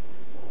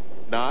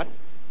not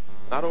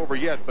over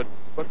yet. But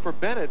for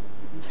Bennett,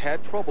 he's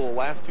had trouble the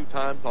last 2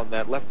 times on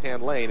that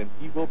left-hand lane, and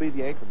he will be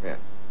the anchor man.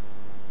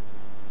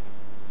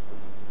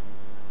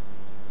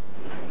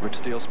 Rick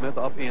Steelsmith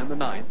up in the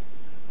 9th.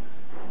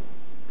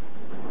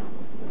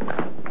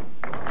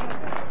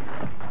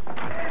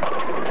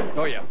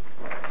 Oh, yeah.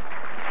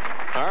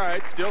 All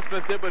right,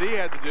 Steelsmith did what he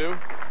had to do.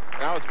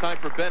 Now it's time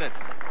for Bennett.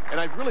 And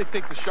I really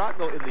think the shot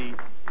in the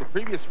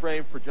previous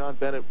frame for John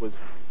Bennett was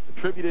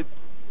attributed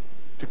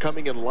to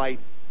coming in light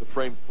the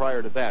frame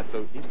prior to that.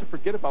 So he needs to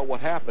forget about what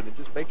happened and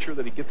just make sure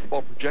that he gets the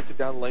ball projected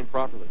down the lane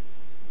properly.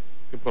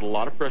 Can put a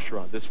lot of pressure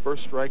on. This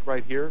first strike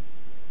right here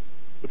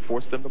would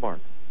force them to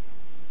mark.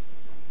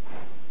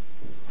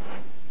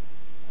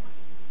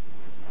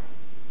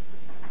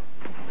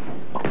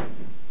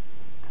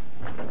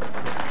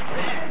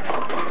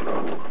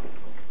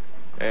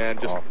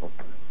 And just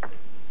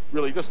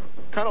really just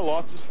kind of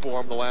lost his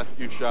form the last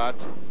few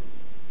shots.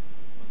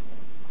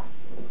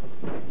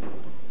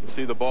 You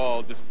see the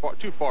ball just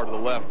too far to the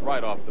left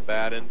right off the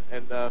bat. And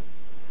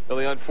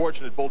really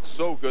unfortunate, both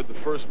so good the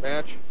first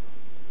match.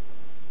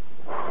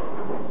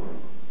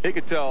 He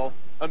could tell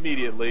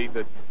immediately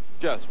that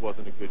just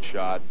wasn't a good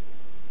shot.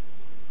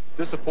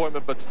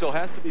 Disappointment, but still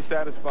has to be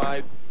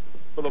satisfied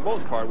for the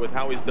most part with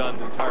how he's done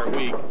the entire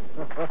week.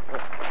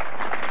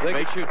 They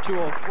could shoot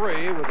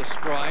 203 with a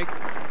strike.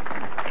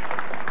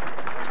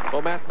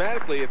 Well,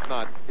 mathematically, it's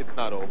not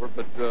over,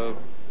 but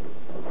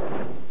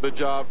the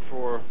job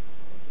for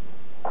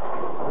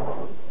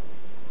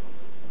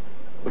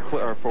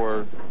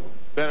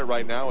Bennett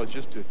right now is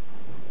just to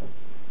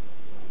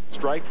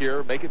strike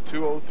here, make it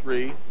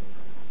 203,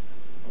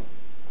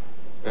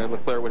 and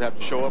Leclair would have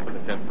to show up in the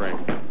 10th frame.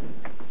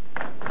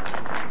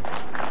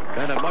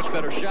 And a much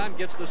better shot,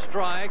 gets the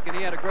strike, and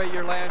he had a great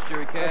year last year.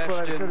 He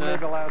cashed in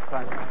the last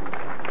time.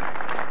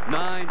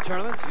 9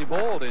 tournaments, and he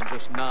bowled in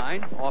just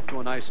 9. Off to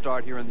a nice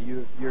start here in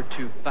the year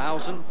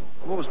 2000.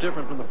 What was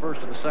different from the first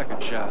to the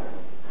second shot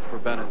for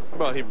Bennett?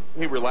 Well, he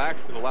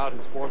relaxed and allowed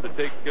his form to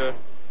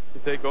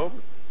take over.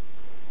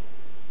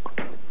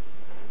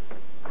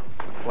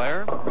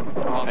 Leclair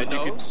on the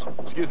nose.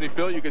 Excuse me,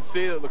 Phil. You could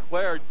see that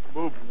Leclair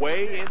moved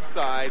way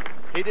inside.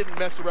 He didn't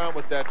mess around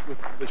with the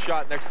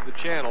shot next to the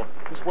channel.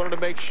 Just wanted to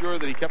make sure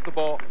that he kept the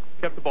ball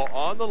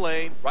on the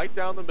lane, right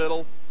down the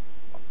middle.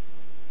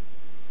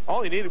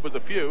 All he needed was a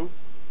few.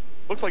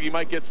 Looks like he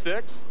might get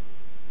 6.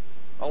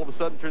 All of a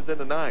sudden turns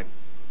into 9.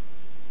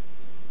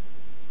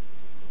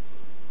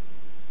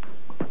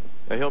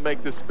 And he'll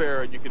make this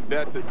spare, and you can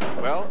bet that,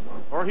 well,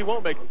 or he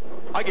won't make it.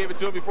 I gave it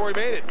to him before he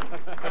made it.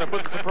 And I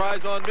put the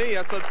surprise on me.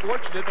 That's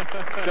unfortunate.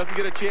 Doesn't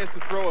get a chance to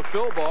throw a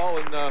fill ball,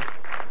 and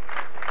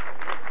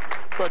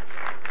but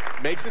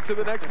makes it to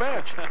the next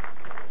match.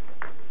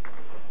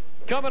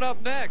 Coming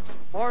up next,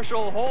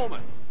 Marshall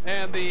Holman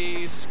and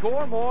the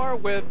Score More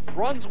with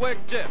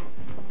Brunswick Tip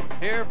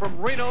here from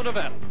Reno,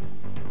 Nevada.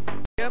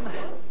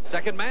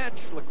 Second match,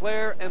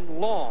 Leclair and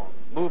Long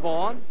move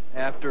on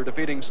after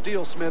defeating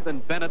Steelsmith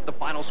and Bennett. The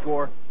final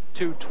score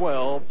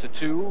 212 to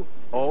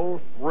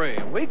 203.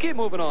 We keep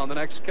moving on the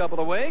next couple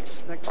of weeks.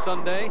 Next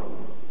Sunday,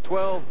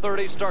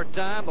 12:30 start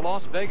time. The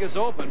Las Vegas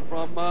Open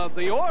from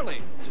the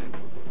Orleans in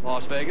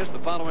Las Vegas. The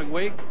following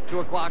week, 2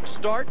 o'clock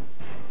start.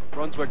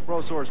 Brunswick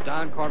Pro Source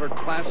Don Carter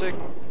Classic.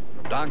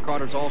 Don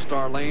Carter's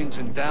All-Star Lanes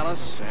in Dallas.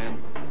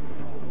 And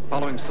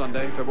following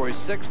Sunday, February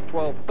 6th,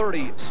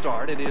 12:30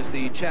 start. It is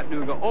the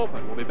Chattanooga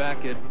Open. We'll be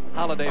back at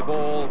Holiday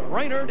Bowl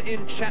Brainerd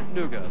in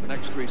Chattanooga. The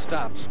next 3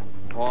 stops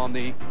on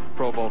the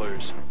Pro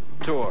Bowlers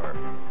Tour.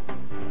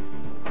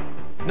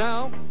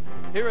 Now,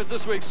 here is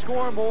this week's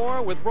Score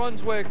More with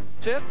Brunswick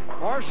Tip.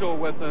 Marshall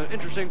with an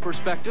interesting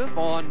perspective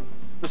on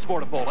the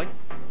sport of bowling.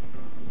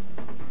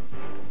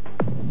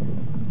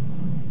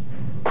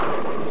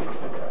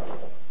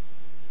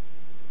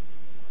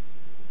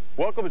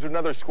 Welcome to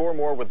another Score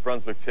More with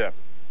Brunswick Tip.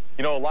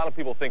 You know, a lot of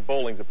people think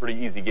bowling's a pretty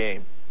easy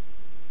game.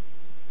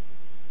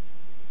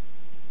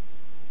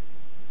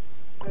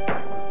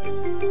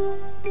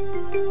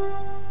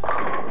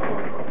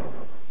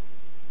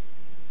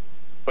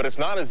 But it's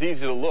not as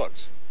easy as it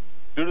looks,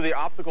 due to the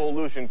optical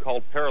illusion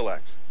called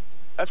parallax.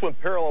 That's when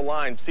parallel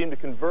lines seem to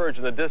converge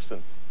in the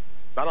distance,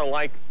 not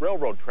unlike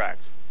railroad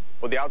tracks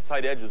or the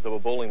outside edges of a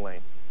bowling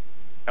lane.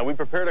 And we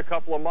prepared a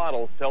couple of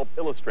models to help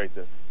illustrate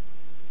this.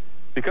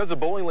 Because the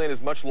bowling lane is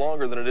much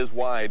longer than it is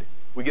wide,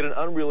 we get an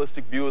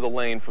unrealistic view of the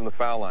lane from the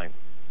foul line,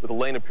 with the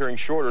lane appearing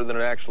shorter than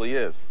it actually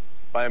is.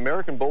 By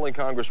American Bowling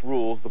Congress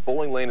rules, the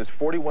bowling lane is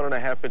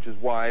 41.5 inches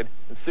wide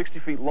and 60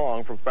 feet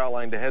long from foul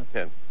line to head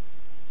pin.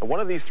 Now, one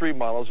of these 3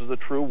 models is a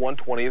true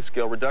 1/20th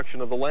scale reduction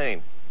of the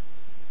lane.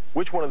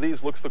 Which one of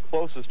these looks the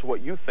closest to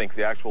what you think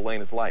the actual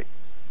lane is like?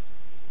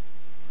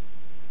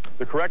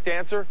 The correct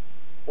answer?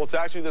 Well, it's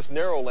actually this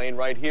narrow lane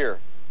right here.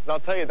 And I'll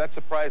tell you, that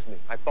surprised me.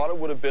 I thought it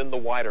would have been the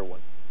wider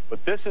one.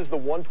 But this is the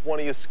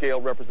 1/20th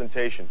scale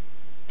representation.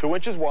 2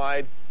 inches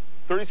wide,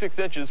 36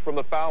 inches from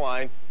the foul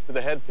line to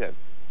the head pin.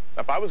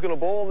 Now, if I was going to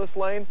bowl in this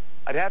lane,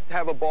 I'd have to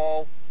have a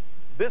ball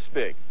this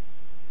big.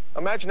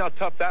 Imagine how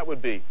tough that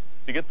would be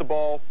to get the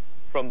ball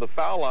from the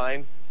foul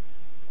line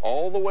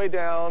all the way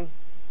down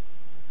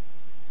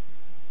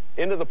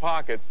into the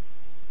pocket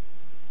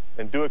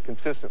and do it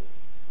consistently.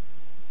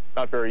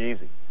 Not very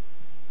easy.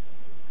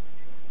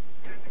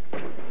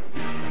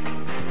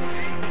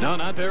 No,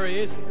 not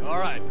very easy. All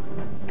right.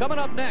 Coming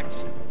up next,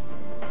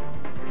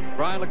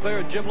 Brian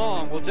Leclair and Jim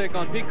Long will take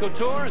on Pete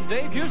Couture and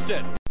Dave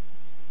Husted.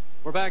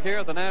 We're We're back here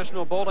at the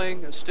National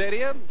Bowling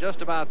Stadium,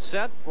 just about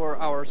set for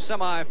our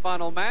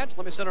semifinal match.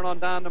 Let me send it on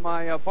down to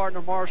my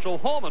partner, Marshall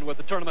Holman, with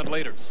the tournament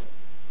leaders.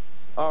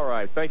 All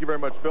right. Thank you very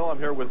much, Phil. I'm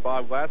here with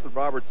Bob Glass and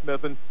Robert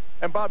Smith. And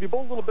Bob, you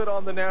bowled a little bit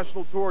on the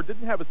national tour.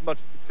 Didn't have as much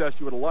success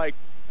you would have liked.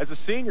 As a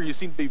senior, you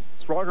seem to be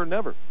stronger than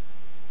ever.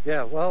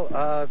 Yeah,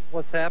 well,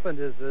 what's happened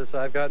is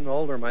I've gotten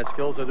older. My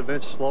skills have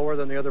been slower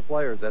than the other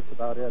players. That's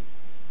about it.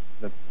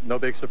 No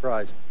big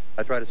surprise.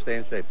 I try to stay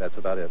in shape. That's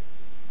about it.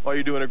 Well,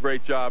 you're doing a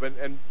great job.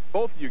 And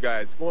both of you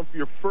guys going for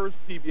your first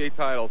PBA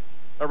titles.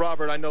 Now,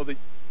 Robert, I know that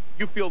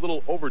you feel a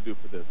little overdue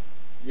for this.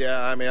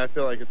 Yeah, I mean, I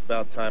feel like it's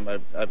about time.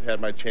 I've had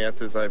my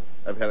chances. I've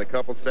had a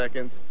couple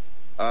seconds.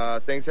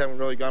 Things haven't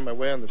really gone my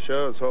way on the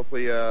shows.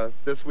 Hopefully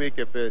this week,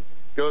 if it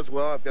goes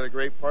well, I've got a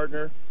great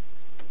partner.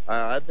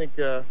 I think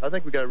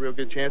we got a real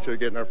good chance here of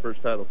getting our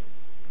first titles.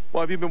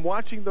 Well, have you been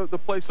watching the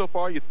play so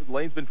far?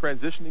 Lane's been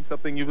transitioning,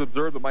 something you've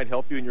observed that might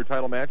help you in your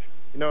title match?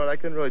 You know what? I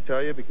couldn't really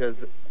tell you because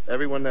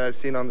everyone that I've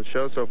seen on the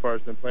show so far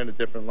has been playing a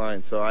different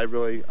line. So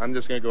I'm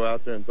just going to go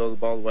out there and throw the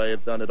ball the way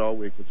I've done it all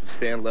week, which is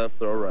stand left,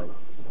 throw right.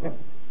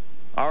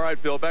 All right,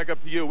 Phil, back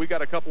up to you. We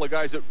got a couple of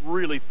guys that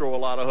really throw a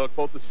lot of hook,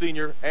 both the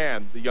senior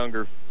and the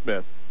younger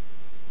Smith.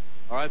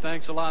 All right,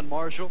 thanks a lot,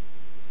 Marshall.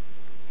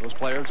 Those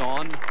players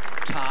on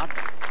top.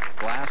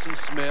 Glass and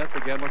Smith,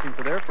 again, looking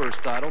for their first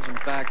titles. In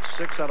fact,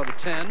 6 out of the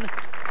 10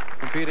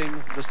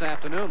 competing this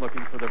afternoon,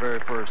 looking for their very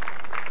first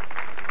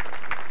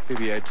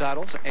PBA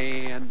titles.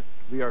 And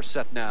we are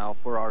set now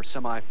for our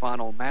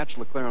semifinal match.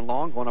 Leclair and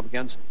Long going up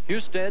against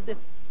Husted,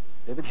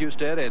 David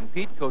Husted, and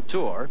Pete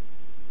Couture.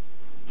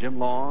 Jim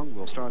Long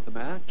will start the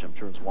match. I'm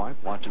sure his wife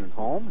watching at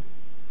home.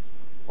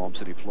 Palm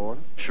City,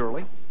 Florida.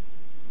 Shirley.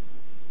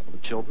 All the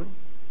children.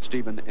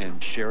 Stephen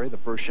and Sherry, the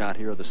first shot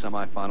here of the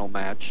semifinal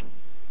match.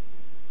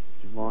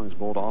 Jim Long has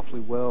bowled awfully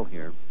well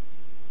here.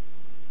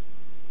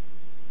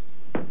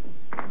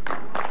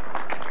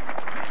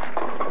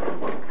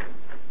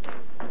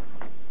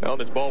 Well, and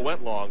his ball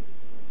went long.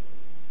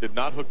 Did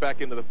not hook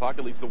back into the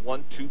pocket. Leaves the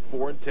 1, 2,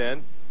 4, and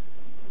 10.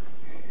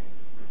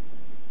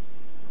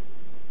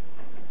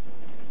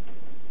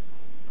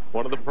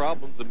 One of the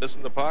problems of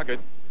missing the pocket,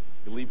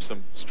 you leave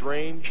some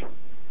strange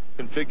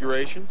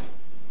configurations.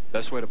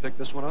 Best way to pick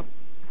this one up?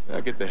 Now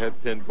get the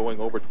head pin going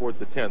over towards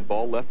the 10.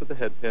 Ball left of the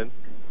head pin.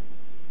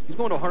 He's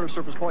going to a harder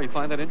surface ball. You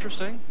find that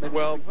interesting? Maybe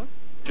well,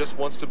 just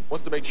wants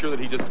to make sure that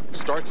he just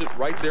starts it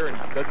right there and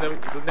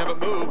doesn't have it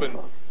move. And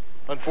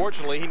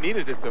unfortunately, he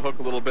needed it to hook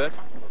a little bit.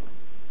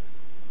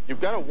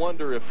 You've got to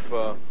wonder if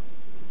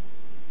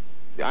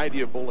the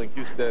idea of bowling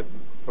Husted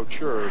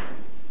Couture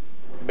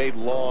made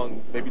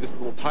Long maybe just a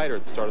little tighter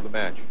at the start of the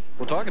match.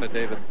 Well, talking to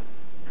David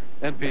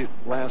and Pete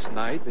last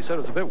night, they said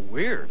it was a bit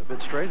weird, a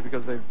bit strange,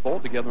 because they've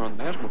bowled together on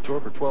the national tour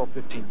for 12,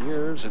 15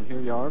 years, and here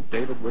you are,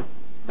 David with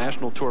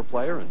national tour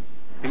player, and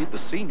Pete, the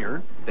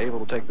senior. David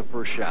will take the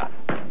first shot.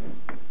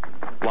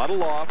 A lot of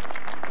loft,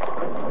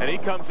 and he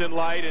comes in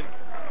light, and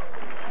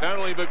not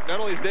only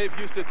has Dave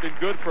Husted been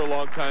good for a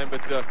long time,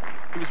 but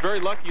he was very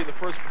lucky in the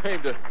first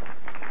frame to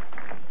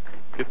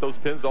get those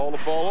pins all to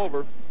fall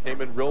over.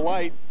 Came in real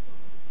light.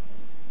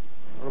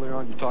 Earlier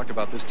on, you talked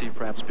about this team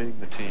perhaps being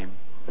the team.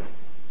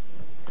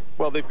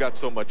 Well, they've got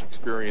so much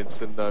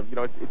experience, and you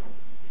know,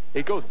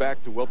 it goes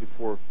back to well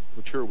before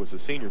Couture was a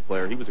senior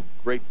player. He was a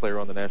great player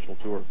on the national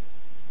tour.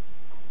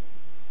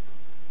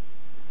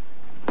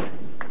 Brings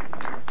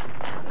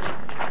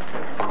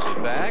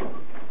it back.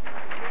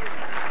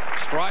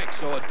 Strike,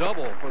 so a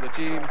double for the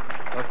team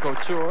of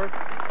Couture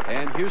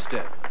and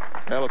Husted.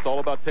 Well, it's all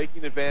about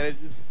taking advantage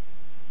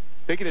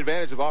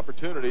of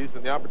opportunities,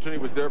 and the opportunity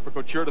was there for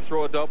Couture to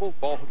throw a double.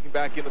 Ball hooking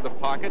back into the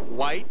pocket,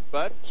 light,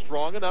 but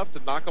strong enough to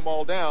knock them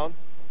all down.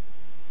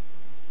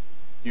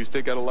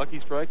 Husted got a lucky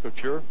strike.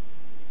 Couture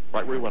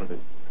right where he wanted it.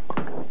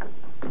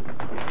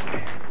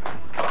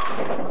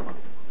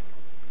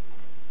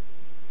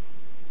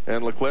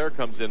 And Leclair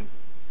comes in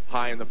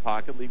high in the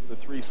pocket, leaving the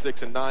 3,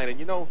 6, and 9. And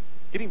you know,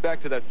 getting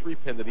back to that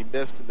 3-pin that he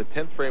missed in the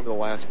 10th frame of the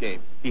last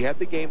game, he had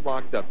the game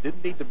locked up.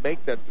 Didn't need to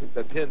make that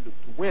pin to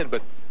win,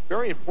 but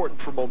very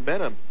important for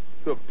momentum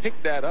to have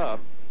picked that up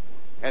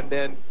and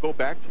then go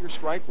back to your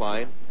strike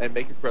line and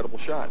make a credible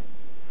shot.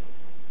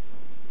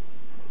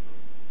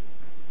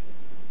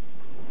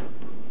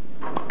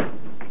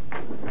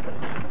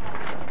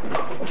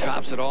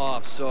 Chops it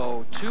off,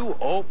 so 2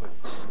 opens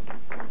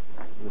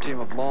for the team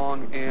of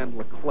Long and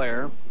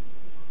Leclair.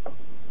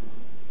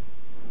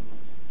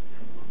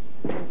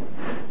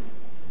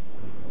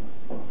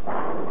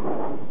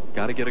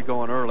 Got to get it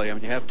going early. I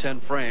mean, you have 10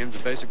 frames.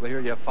 Basically, here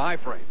you have 5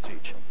 frames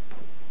each.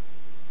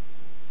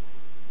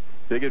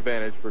 Big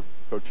advantage for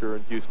Couture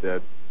and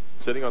Husted,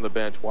 sitting on the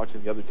bench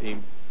watching the other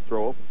team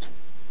throw opens.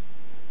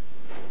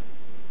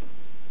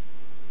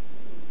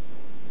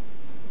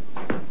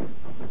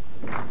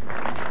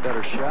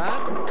 Better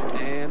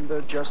shot, and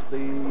just the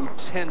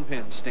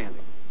 10-pin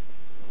standing.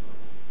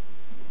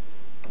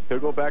 He'll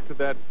go back to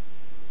that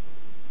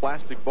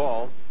plastic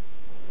ball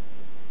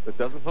that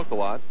doesn't hook a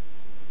lot.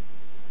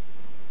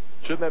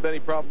 Shouldn't have any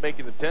problem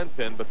making the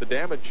 10-pin, but the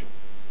damage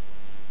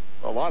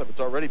A lot of it's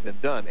already been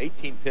done.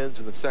 18 pins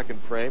in the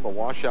second frame, a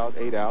washout,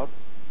 8 out.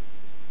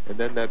 And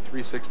then that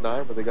 3-6-9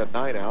 where they got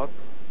 9 out.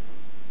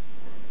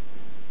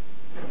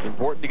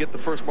 Important to get the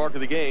first mark of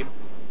the game.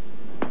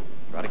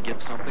 Try to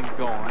get something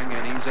going,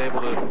 and he's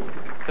able to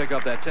pick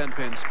up that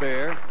 10-pin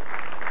spare.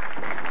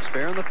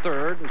 Spare in the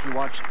third as we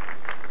watch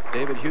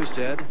David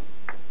Husted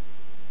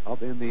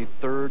up in the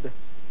third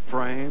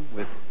frame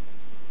with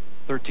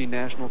 13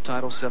 national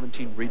titles,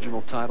 17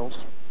 regional titles.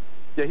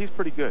 Yeah, he's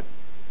pretty good.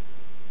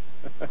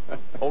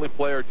 Only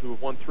player to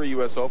have won 3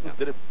 U.S. Opens.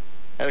 Yeah.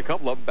 Had a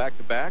couple of them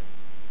back-to-back.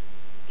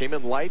 Came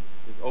in light,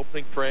 his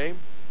opening frame.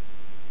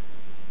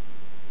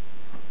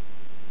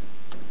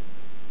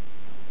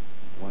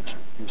 Watched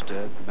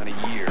Husted for many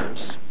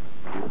years.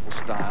 Beautiful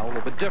style, a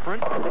little bit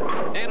different.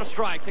 And a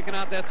strike, kicking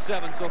out that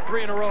 7. So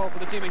 3 in a row for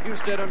the team of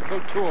Husted and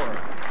Couture.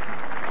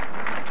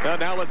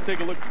 Now let's take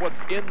a look at what's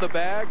in the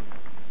bag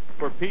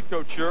for Pete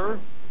Couture.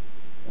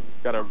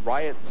 Got a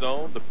riot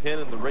zone, the pin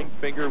and the ring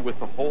finger with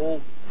the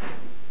hole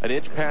an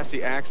inch past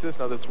the axis.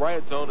 Now this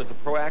riot zone is a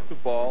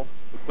proactive ball.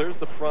 It clears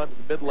the front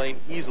and the mid lane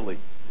easily.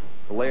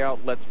 The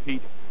layout lets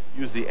Pete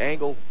use the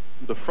angle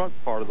to the front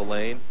part of the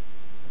lane.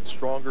 A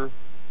stronger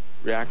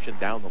reaction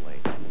down the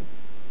lane.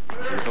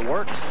 See if it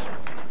works.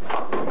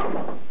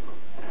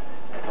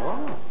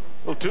 Oh,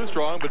 a little too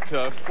strong, but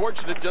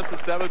fortunate just a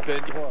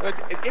 7-pin. An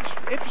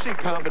interesting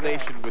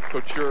combination with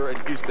Couture and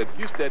Husted.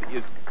 Husted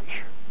is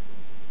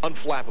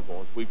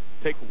unflappable. As we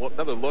take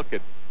another look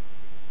at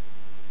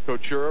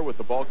Couture with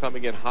the ball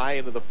coming in high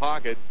into the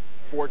pocket,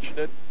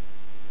 fortunate.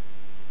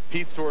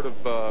 Pete sort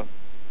of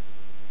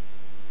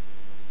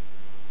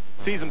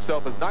sees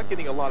himself as not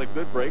getting a lot of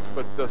good breaks,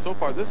 but so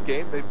far this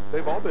game,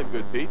 they've all been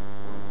good, Pete.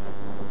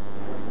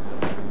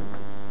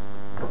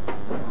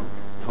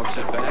 Hooks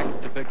it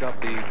back to pick up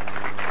the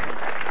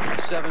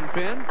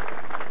 7-pin.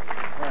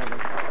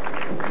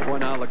 Boy,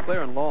 now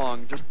Leclair and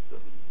Long just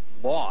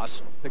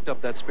lost. Picked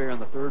up that spare in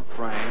the third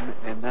frame,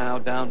 and now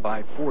down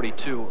by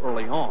 42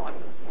 early on.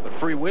 But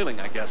freewheeling,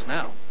 I guess,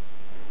 now.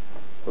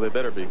 Well, they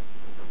better be.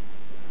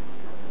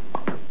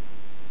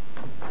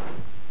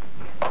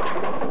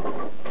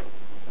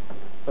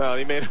 Well,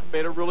 he made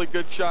a really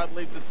good shot and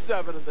leads to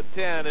 7 in the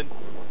 10,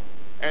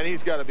 and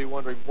he's got to be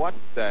wondering, what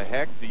the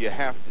heck do you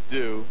have to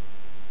do?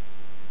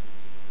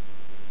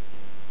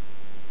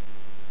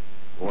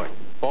 Boy,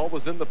 ball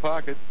was in the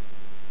pocket.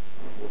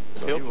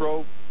 So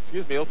he'll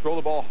throw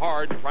the ball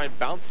hard and try and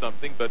bounce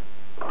something, but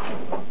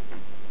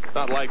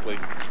not likely.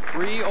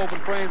 3 open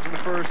frames in the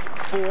first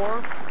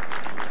 4,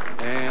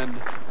 and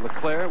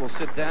Leclair will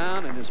sit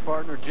down, and his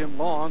partner Jim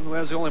Long, who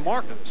has the only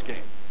mark of this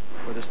game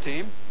for this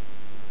team.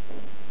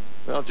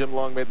 Well, Jim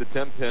Long made the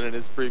 10-pin in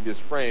his previous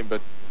frame, but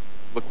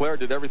Leclair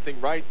did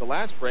everything right in the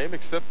last frame,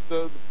 except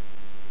the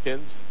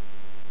pins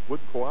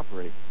wouldn't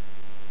cooperate.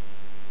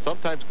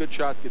 Sometimes good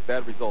shots get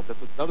bad results. That's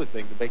another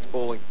thing that makes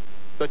bowling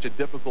such a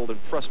difficult and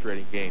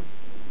frustrating game.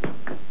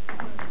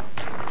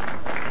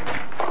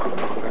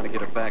 Trying to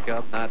get it back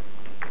up, not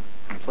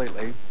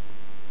completely.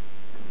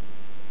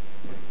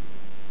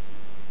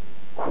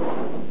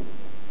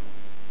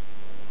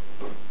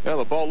 Yeah,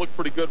 the ball looked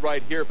pretty good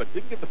right here, but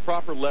didn't get the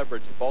proper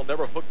leverage. The ball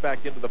never hooked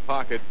back into the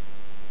pocket.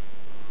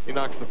 He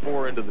knocks the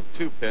 4 into the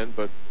 2-pin,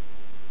 but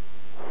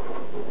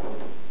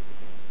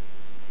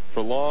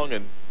for Long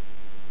and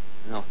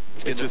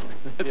it's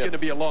going to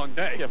be a long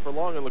day. Yeah, for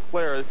Long and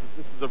Leclair,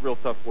 this is a real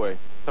tough way,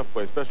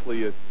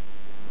 especially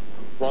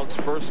Long's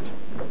first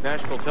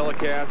national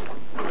telecast.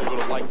 They would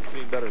have liked to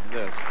see better than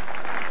this.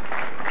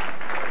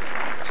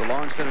 So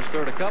Long's finished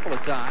third a couple of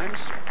times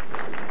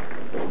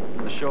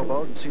in the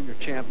Showboat and Senior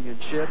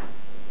Championship.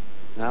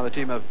 Now the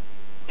team of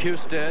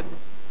Husted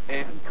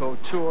and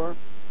Couture.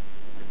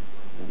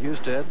 And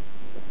Husted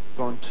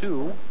gone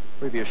 2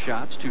 previous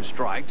shots, 2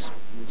 strikes.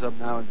 He's up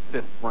now in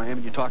 5th frame.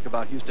 And you talked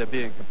about Husted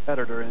being a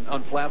competitor and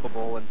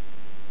unflappable, and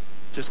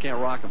just can't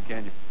rock him,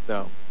 can you?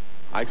 No.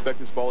 I expect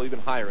this ball even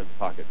higher in the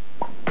pocket.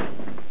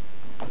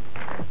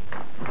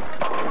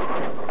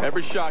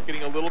 Every shot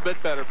getting a little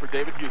bit better for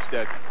David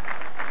Husted.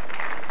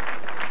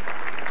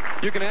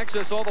 You can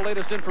access all the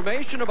latest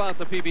information about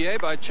the PBA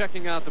by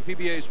checking out the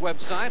PBA's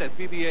website at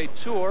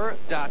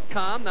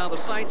PBAtour.com. Now, the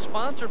site,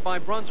 sponsored by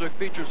Brunswick,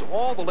 features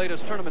all the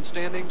latest tournament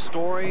standings,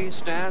 stories,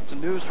 stats,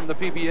 and news from the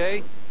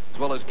PBA, as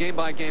well as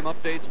game-by-game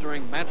updates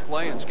during match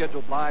play and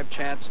scheduled live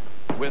chats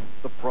with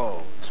the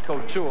pros.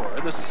 Couture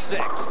in the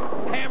 6,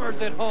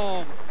 hammers it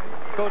home.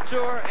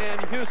 Couture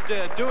and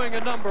Husted doing a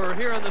number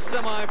here in the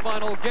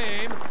semifinal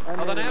game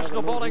of the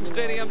National Bowling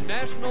Stadium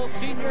National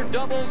Senior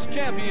Doubles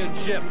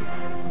Championship.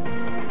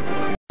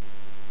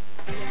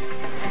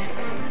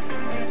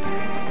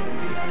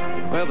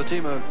 Well, the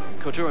team of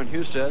Couture and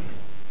Husted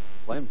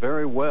playing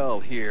very well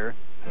here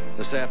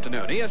this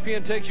afternoon.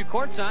 ESPN takes you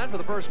courtside for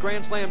the first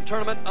Grand Slam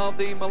tournament of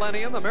the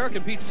millennium.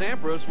 American Pete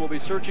Sampras will be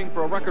searching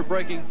for a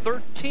record-breaking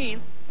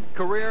 13th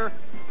career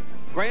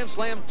Grand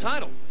Slam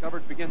title.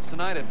 Coverage begins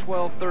tonight at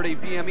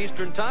 12:30 p.m.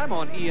 Eastern Time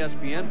on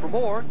ESPN. For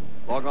more,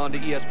 log on to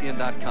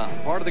ESPN.com.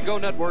 Part of the Go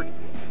Network,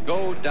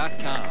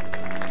 Go.com.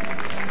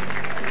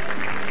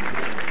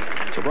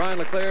 So So Brian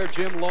Leclair,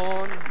 Jim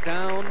Long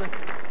down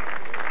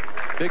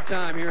big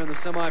time here in the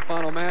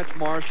semifinal match.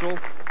 Marshall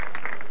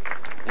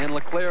and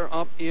Leclair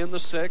up in the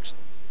 6th.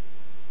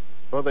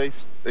 Well, they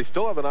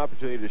still have an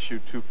opportunity to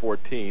shoot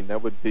 214.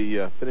 That would be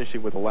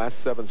finishing with the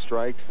last 7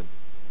 strikes. And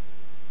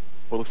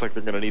well, looks like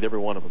they're going to need every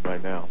one of them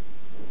right now.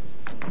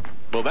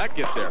 Will that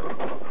get there?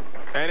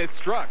 And it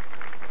struck.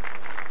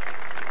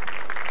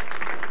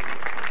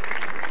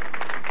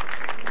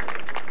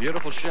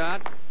 Beautiful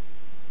shot.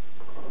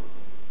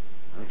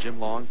 Now Jim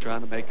Long trying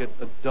to make it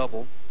a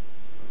double.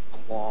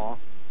 Claw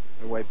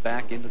their way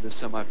back into the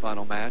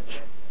semifinal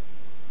match.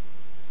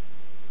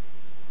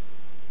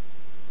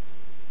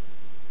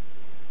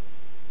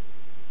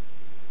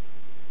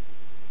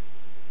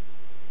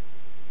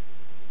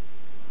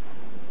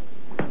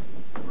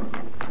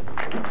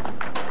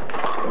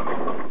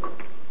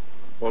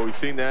 Well, we've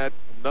seen that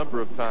a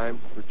number of times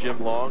for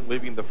Jim Long,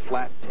 leaving the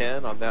flat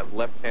 10 on that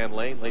left-hand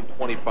lane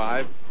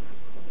 25,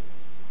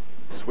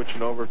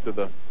 switching over to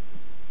the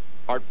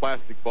hard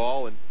plastic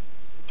ball, and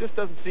it just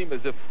doesn't seem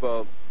as if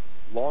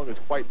Long is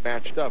quite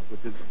matched up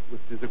with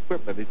his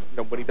equipment. You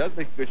know, when he does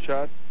make a good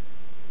shot,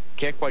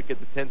 can't quite get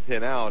the 10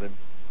 pin out, and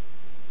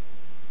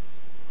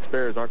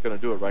spares aren't going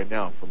to do it right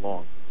now for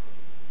Long.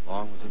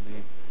 Long was in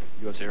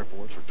the U.S. Air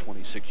Force for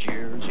 26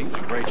 years. He's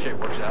in great shape,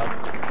 works out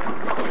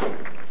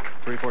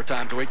 3-4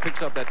 times a week,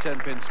 picks up that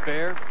 10-pin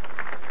spare.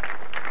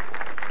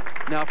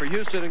 Now for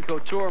Husted and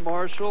Couture,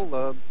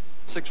 Marshall,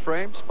 6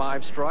 frames,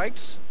 5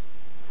 strikes.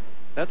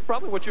 That's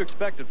probably what you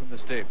expected from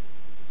this team.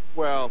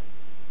 Well,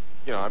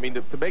 you know, I mean,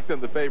 to make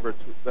them the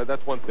favorites,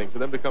 that's one thing. For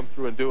them to come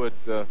through and do it,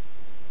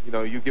 you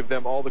know, you give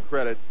them all the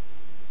credit.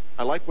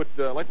 I like what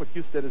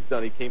Husted has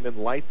done. He came in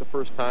light the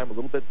first time, a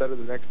little bit better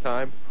the next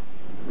time.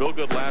 Real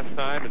good last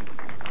time, and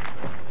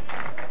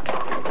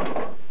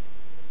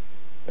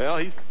well,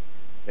 he's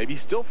maybe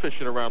still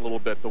fishing around a little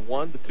bit. The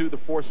 1, the 2, the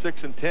 4,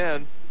 6, and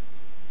 10.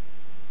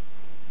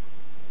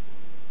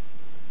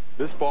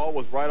 This ball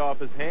was right off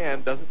his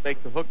hand, doesn't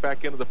make the hook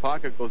back into the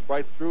pocket, goes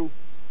right through,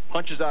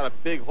 punches out a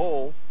big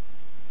hole.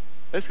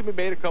 This can be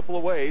made a couple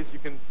of ways. You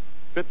can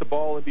fit the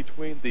ball in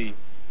between the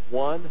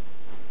 1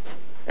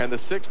 and the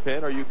 6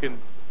 pin, or you can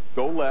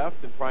go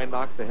left and try and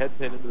knock the head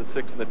pin into the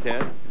 6 and the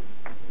 10.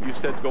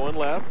 Husted's going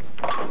left,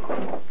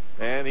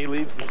 and he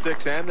leaves the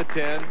 6 and the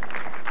 10.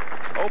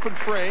 Open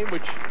frame,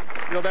 which,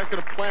 you know, that's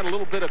going to plant a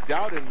little bit of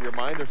doubt in your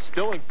mind. They're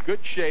still in good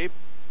shape.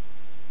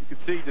 You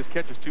can see he just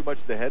catches too much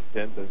of the head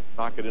pin to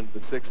knock it into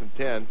the 6 and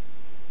 10.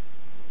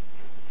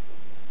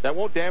 That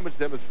won't damage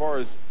them as far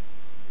as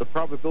the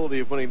probability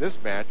of winning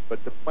this match, but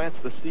it plants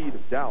the seed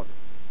of doubt.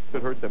 It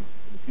could hurt them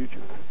in the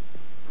future.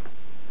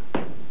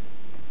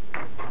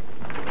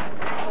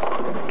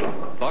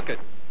 Bucket.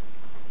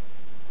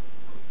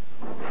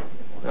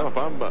 Well,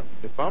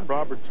 if I'm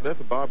Robert Smith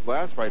and Bob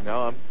Glass right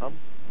now,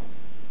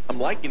 I'm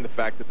liking the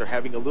fact that they're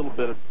having a little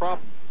bit of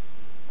problem.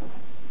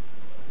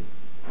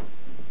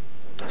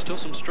 Still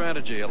some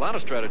strategy, a lot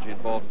of strategy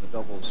involved in the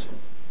doubles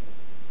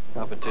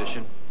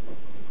competition.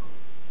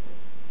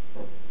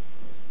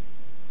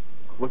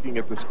 Looking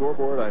at the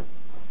scoreboard, I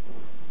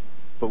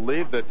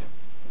believe that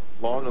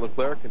Long and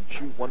Leclair can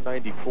shoot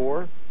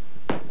 194.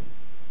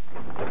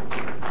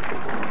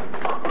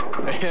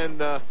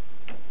 And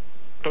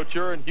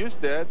Couture and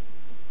Husted,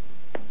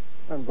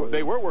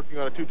 they were working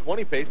on a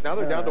 220 pace. Now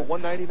they're down to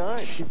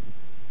 199.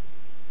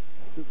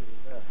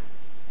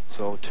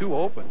 So 2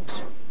 opens.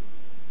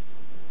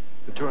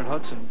 Couture and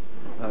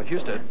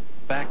Husted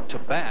back to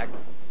back.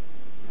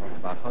 Talking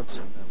about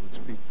Hudson, that would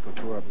speak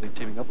Couture, I believe,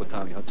 teaming up with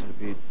Tommy Hudson to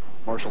beat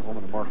Marshall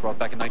Holman and Mark Roth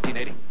back in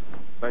 1980.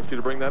 Nice of you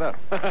to bring that up.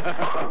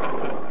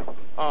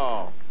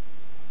 Oh.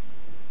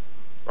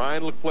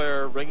 Brian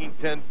Leclair, ringing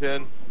 10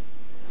 pin.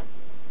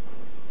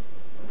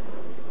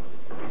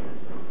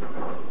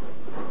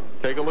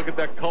 Take a look at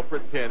that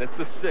culprit pin. It's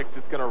the 6.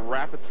 It's going to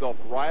wrap itself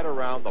right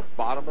around the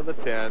bottom of the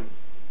 10.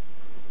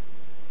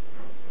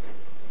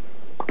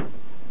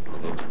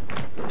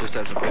 It just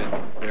hasn't been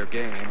their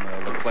game.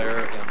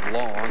 Leclair and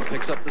Long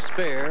picks up the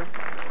spare.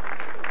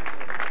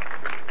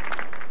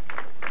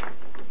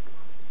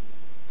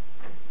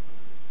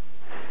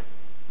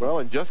 Well,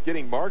 and just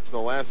getting marks in the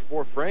last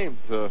 4 frames,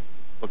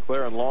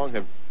 Leclair and Long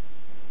have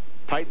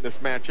tightened this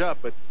match up,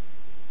 but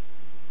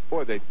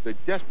boy, they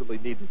desperately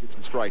need to get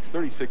some strikes.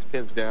 36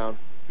 pins down,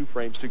 2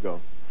 frames to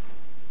go.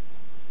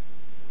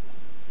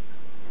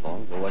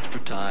 Long, a little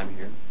extra time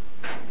here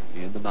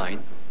in the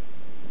 9th.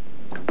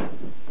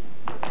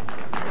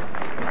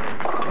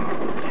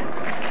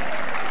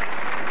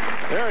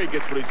 There he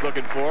gets what he's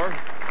looking for.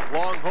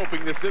 Long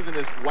hoping this isn't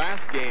his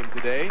last game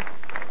today.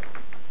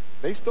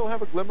 They still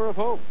have a glimmer of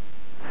hope.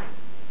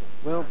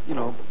 Well, you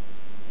know,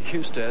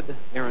 Husted,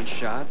 errant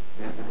shot,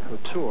 and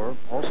Couture,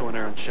 also an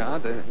errant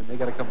shot, and they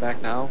got to come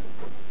back now.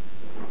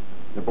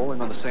 They're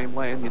bowling on the same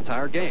lane the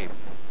entire game.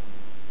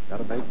 Got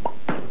to make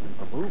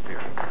a move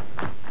here.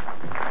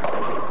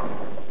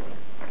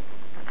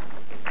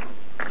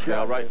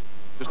 Yeah, right.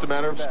 Just a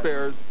matter of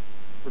spares.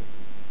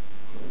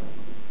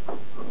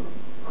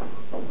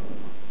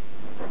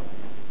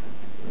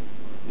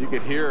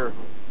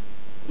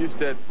 You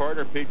Husted's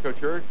partner, Pete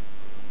Couture,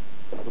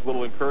 with a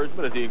little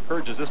encouragement as he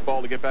encourages this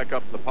ball to get back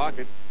up in the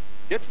pocket.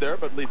 Gets there,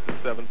 but leaves the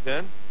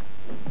 7-pin.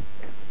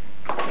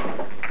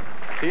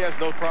 He has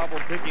no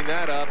problem picking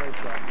that up.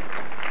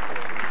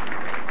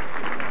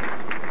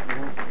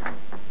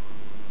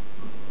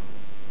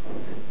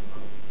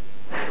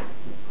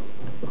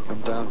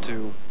 Come down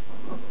to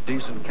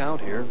decent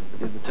count here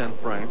in the 10th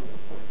frame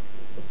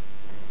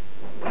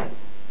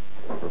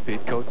for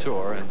Pete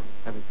Couture, and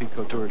having Pete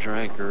Couture as your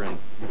anchor and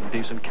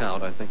decent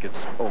count, I think it's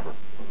over.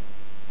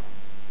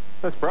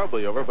 That's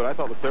probably over, but I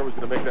thought Leclair was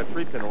going to make that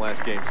 3-pin in the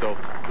last game, so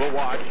we'll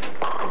watch.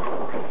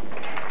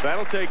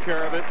 That'll take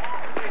care of it.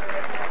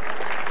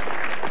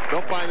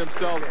 They'll find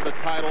themselves in the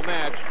title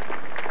match.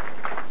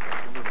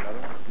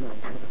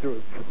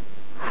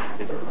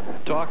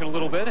 Talking a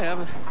little bit,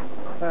 haven't?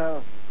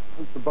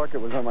 The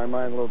bucket was on my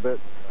mind a little bit.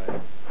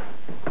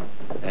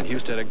 And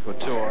Husted and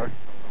Couture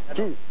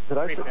Gee, did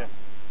I say?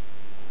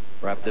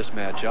 wrap this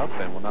match up,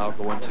 and we'll now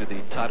go into the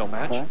title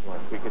match. Huh?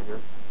 We could hear.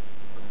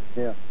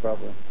 Yeah,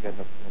 probably. Yeah,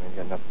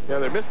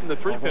 they're missing the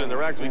 3-pin in the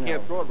rack, so we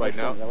can't throw it right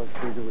now. That was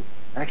pretty good.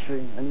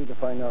 Actually, I need to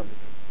find out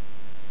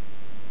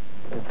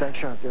if that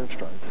shot there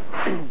strikes.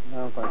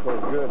 Now, if I play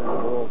good and I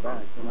roll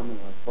back, then I'm in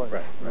the right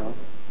place. Right.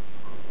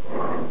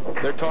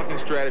 They're talking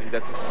strategy.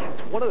 That's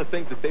one of the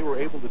things that they were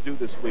able to do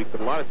this week that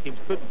a lot of teams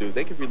couldn't do.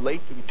 They could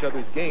relate to each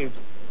other's games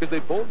because they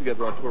bowled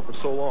together on tour for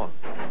so long.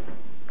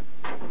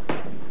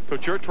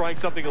 Couture trying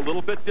something a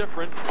little bit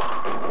different.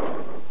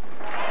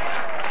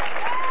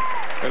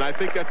 And I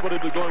think that's what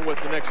he'll be going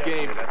with the next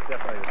game. That's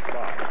definitely the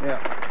spot. Yeah.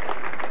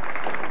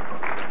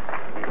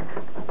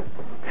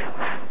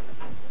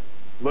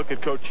 Look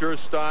at Couture's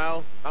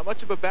style. Not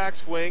much of a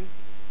backswing.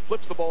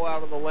 Flips the ball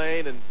out of the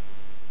lane, and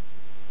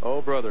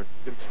oh, brother,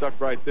 get stuck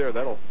right there.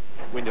 That'll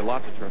win you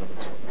lots of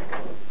tournaments.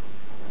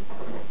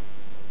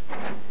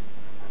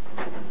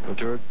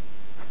 Couture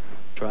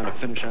trying to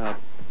finish out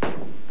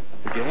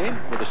the game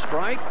with a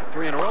strike.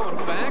 3 in a row, in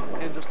fact,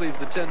 and just leaves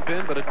the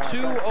 10-pin, but a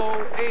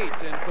 208.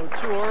 And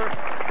Couture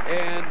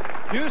and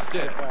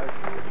Husted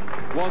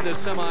won this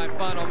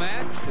semifinal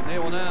match, and they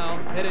will now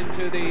head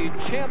into the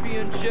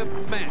championship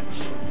match.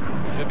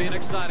 Should be an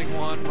exciting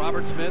one.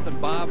 Robert Smith and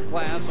Bob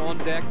Glass on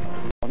deck.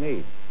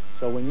 Need.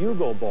 So when you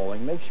go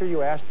bowling, make sure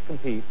you ask to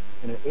compete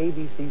in an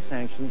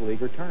ABC-sanctioned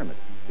league or tournament.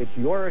 It's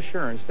your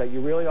assurance that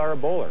you really are a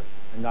bowler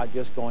and not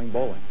just going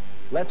bowling.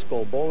 Let's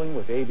go bowling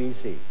with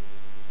ABC.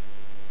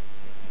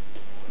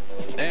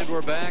 And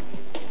we're back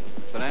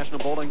at the National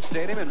Bowling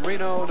Stadium in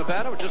Reno,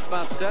 Nevada. We're just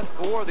about set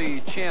for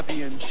the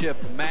championship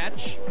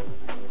match.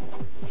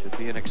 Should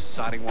be an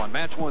exciting one.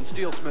 Match 1,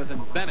 Steelsmith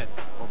and Bennett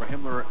over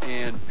Himmler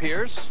and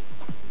Pierce.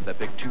 That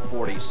big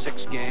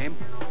 246 game.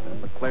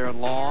 And Leclair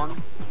and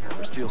Long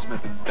over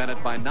Steelsmith and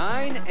Bennett by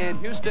 9. And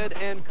Husted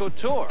and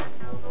Couture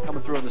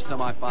coming through in the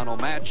semifinal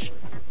match,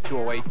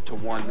 208 to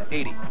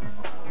 180.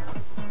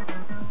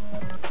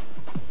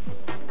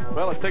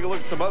 Well, let's take a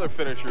look at some other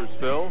finishers,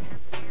 Phil.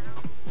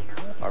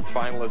 Our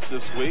finalists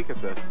this week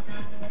at the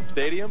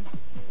stadium.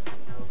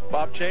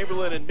 Bob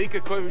Chamberlain and Mika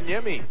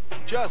Koivuniemi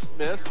just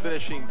missed,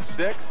 finishing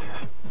 6th.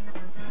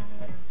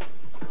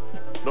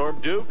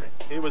 Norm Duke,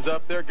 he was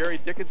up there. Gary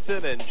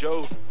Dickinson and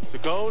Joe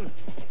Saccone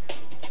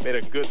made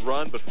a good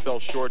run, but fell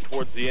short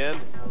towards the end.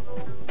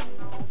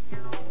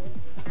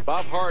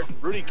 Bob Hart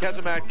and Rudy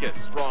Kazimatkis,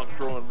 strong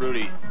throwing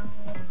Rudy.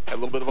 Had a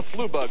little bit of a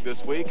flu bug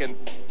this week. And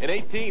in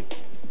 18th,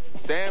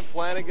 Sam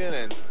Flanagan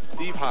and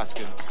Steve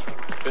Hoskins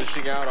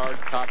finishing out our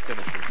top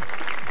finishers.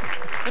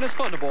 And it's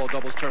fun to bowl a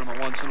doubles tournament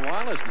once in a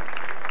while, isn't it?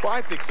 Well,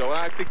 I think so.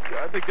 I think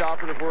the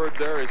operative word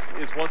there is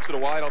once in a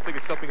while. I don't think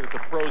it's something that the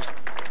pros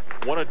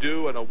want to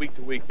do on a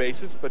week-to-week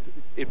basis, but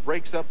it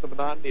breaks up the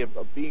monotony of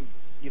being,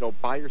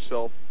 by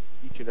yourself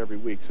each and every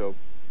week. So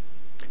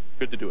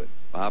good to do it.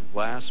 Bob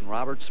Glass and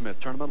Robert Smith,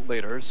 tournament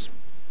leaders.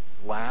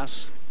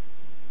 Glass,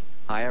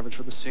 high average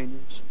for the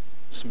seniors.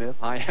 Smith,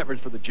 high average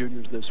for the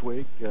juniors this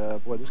week.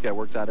 Boy, this guy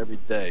works out every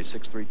day.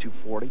 6'3",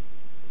 240.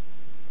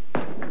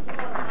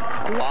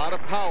 A lot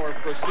of power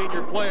for a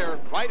senior player,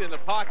 right in the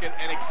pocket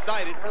and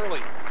excited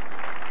early.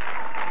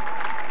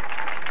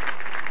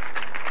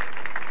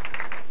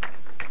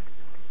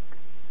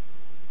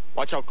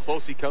 Watch how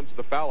close he comes to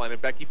the foul line. In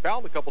fact, he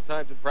fouled a couple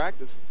times in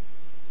practice.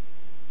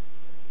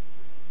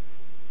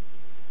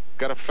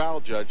 Got a foul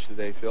judge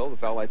today, Phil. The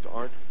foul lights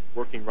aren't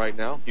working right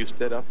now.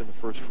 Husted up in the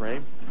first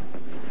frame.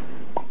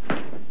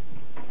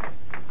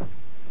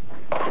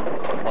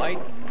 Light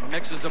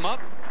mixes him up.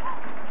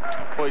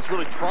 Well, he's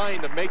really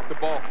trying to make the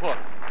ball hook.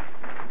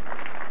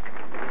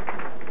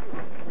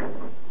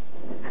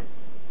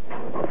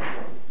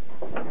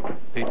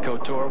 Pete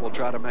Couture will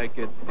try to make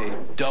it a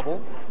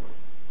double.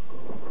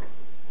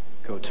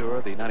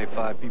 Couture, the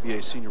 95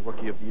 PBA Senior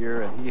Rookie of the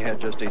Year, and he had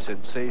just a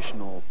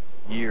sensational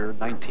year,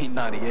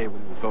 1998,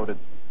 when he was voted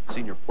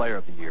Senior Player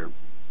of the Year.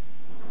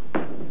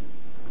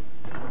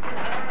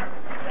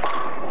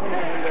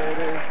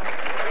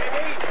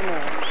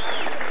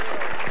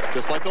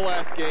 Just like the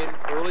last game,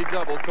 early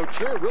double.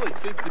 Couture really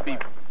seems to be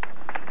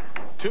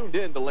tuned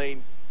in to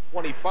lane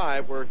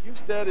 25, where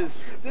Husted is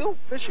still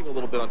fishing a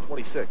little bit on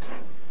 26.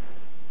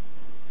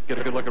 Get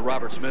a good look at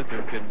Robert Smith,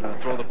 who can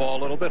throw the ball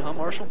a little bit, huh,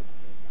 Marshall?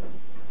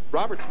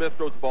 Robert Smith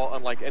throws the ball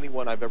unlike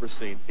anyone I've ever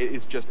seen. It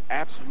is just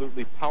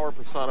absolutely power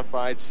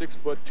personified, 6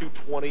 foot,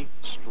 220,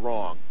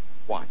 strong.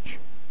 Watch.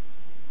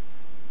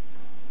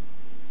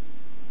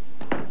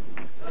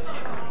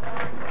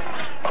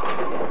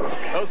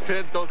 Those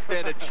pins don't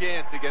stand a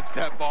chance against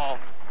that ball.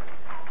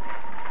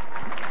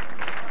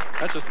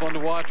 That's just fun to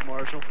watch,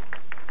 Marshall.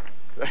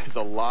 That is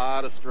a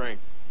lot of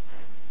strength.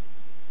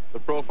 The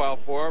profile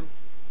form,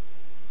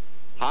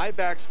 high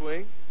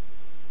backswing,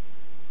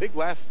 big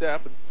last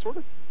step, and sort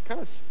of kind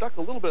of stuck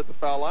a little bit at the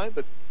foul line,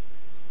 but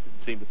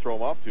didn't seem to throw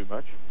him off too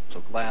much.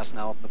 So Glass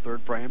now up in the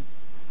third frame.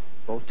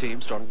 Both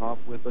teams starting off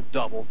with a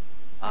double.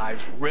 Eyes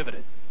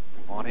riveted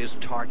on his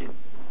target.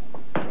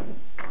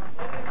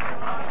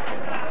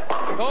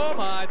 Oh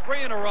my,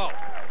 3 in a row.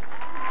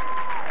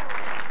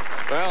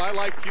 Well, I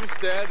liked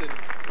Husted and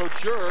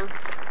Couture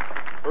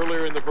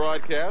earlier in the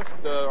broadcast.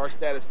 Our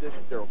statistician,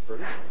 Daryl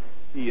Curtis,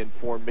 he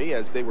informed me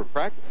as they were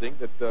practicing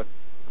that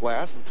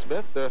Glass and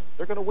Smith,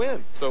 they're going to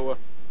win. So,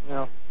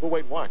 we'll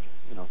wait and watch.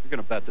 You know, if you're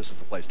going to bet, this is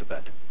the place to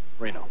bet.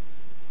 Reno.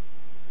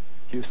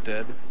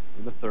 Husted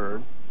in the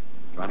third,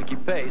 trying to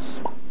keep pace.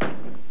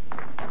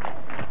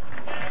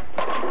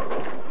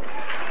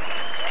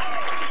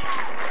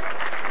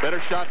 Better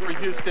shot for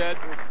Husted.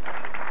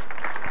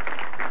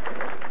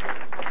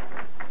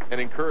 And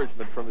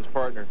encouragement from his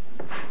partner.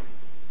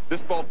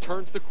 This ball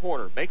turns the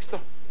corner, makes the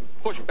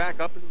push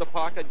back up into the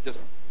pocket, and just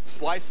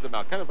slices them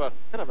out. Kind of a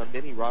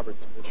mini Robert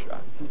Smith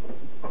shot. Do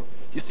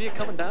you see it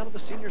coming down to the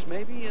seniors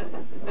maybe in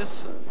this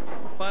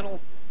final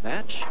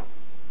match?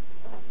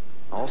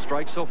 All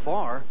strikes so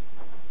far.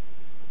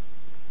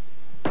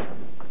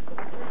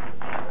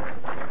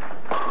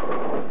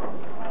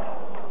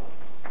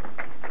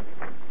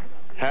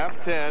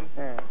 Half 10.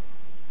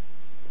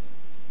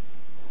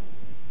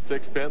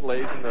 6 pin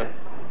lays in the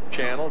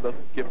channel,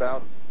 doesn't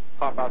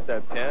pop out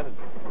that 10. And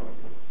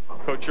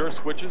Couture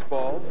switches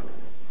balls.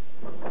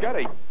 He's got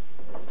a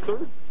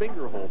third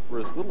finger hold for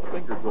his little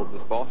finger drilled in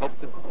this ball.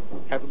 Helps him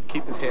have him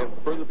keep his hand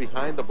further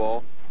behind the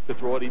ball to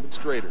throw it even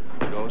straighter.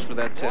 Goes for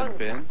that 10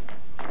 pin.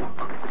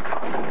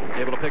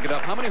 Able to pick it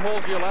up. How many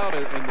holes are you allowed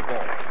in the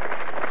ball?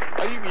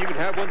 You can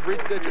have one for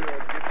each digit.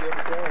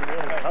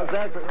 How's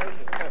that?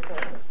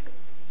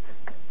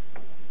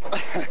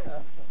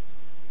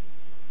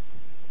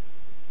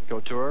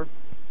 Couture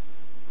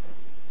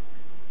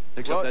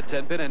picks up that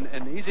 10 pin,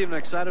 and he's even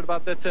excited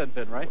about that 10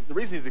 pin, right? The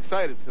reason he's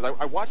excited is because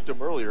I watched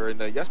him earlier, and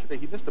yesterday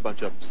he missed a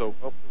bunch of them. So,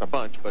 not a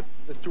bunch, but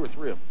he missed 2 or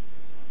 3 of them.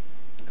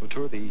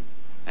 Couture, the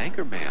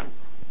anchor man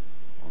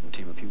on the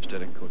team of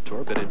Husted and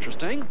Couture. A bit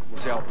interesting.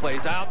 We'll see how it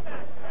plays out.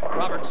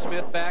 Robert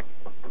Smith back.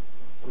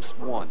 Just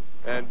 1.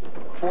 And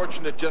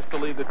fortunate just to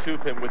leave the 2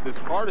 pin. With as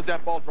hard as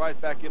that ball drives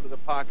back into the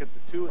pocket,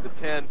 the 2 and the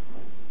 10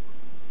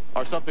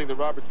 are something that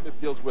Robert Smith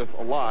deals with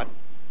a lot.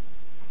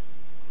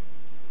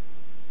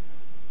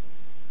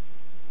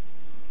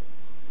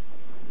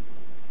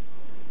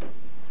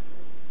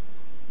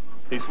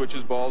 He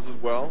switches balls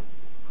as well.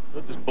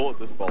 He'll just bullet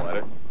this ball at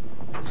it.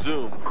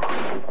 Zoom.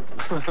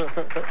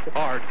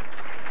 Hard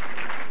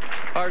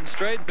and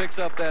straight, picks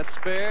up that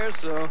spare.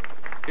 So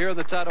here in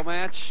the title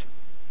match,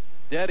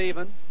 dead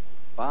even.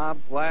 Bob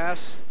Glass,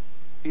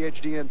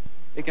 PhD in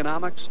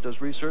economics,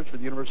 does research for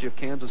the University of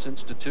Kansas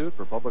Institute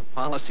for Public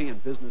Policy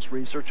and Business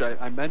Research.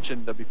 I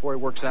mentioned before he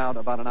works out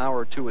about an hour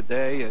or 2 a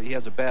day, he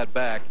has a bad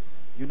back.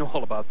 You know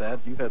all about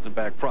that. You've had some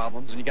back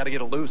problems, and you got to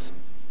get it loose.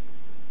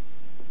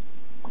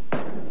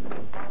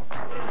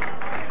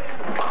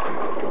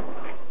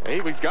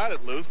 He's got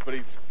it loose, but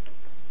he's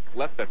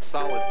left that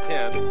solid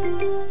 10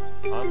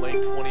 on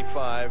lane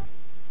 25.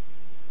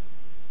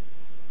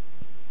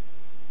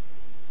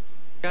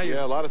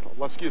 Yeah, a lot of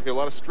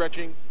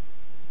stretching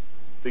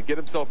to get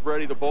himself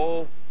ready to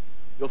bowl.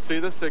 You'll see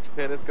the 6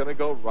 pin. It's going to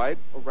go right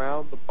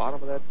around the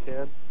bottom of that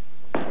 10.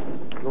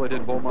 Really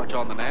didn't bowl much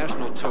on the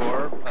national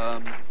tour.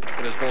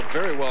 It has bowled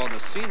very well on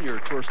the senior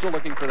tour. Still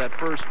looking for that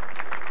first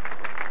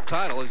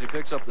title as he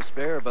picks up the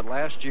spare. But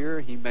last year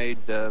he made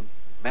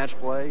match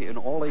play in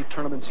all 8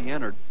 tournaments he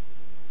entered.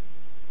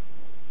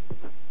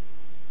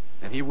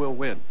 And he will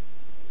win.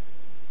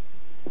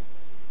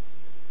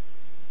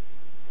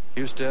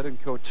 Husted and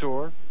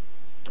Couture.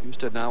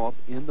 Husted now up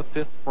in the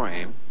 5th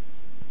frame.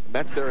 And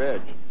that's their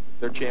edge.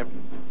 They're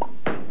champions.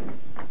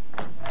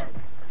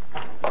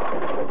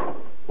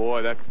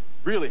 Boy, that's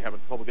really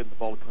having trouble getting the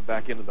ball to come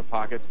back into the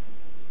pocket.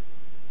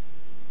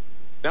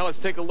 Now let's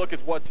take a look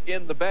at what's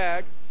in the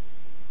bag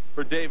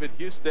for David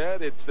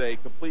Husted. It's a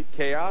complete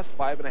chaos.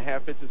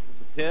 5.5 inches from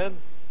the pin,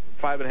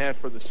 5.5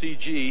 for the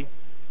CG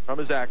from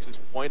his axis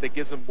point. That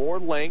gives him more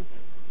length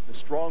and a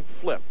strong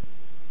flip.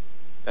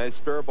 Now his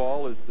spare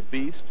ball is the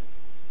beast.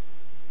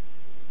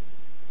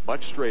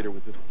 Much straighter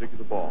with this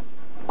particular ball.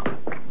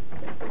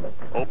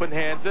 Open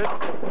hands it.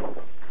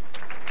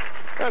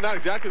 Well, not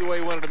exactly the way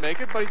he wanted to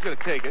make it, but he's going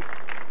to take it.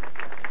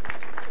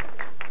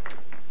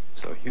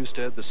 So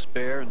Husted, the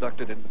spare,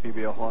 inducted into the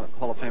PBA Hall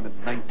of Fame in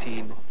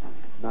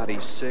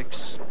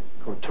 1996.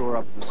 Couture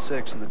up to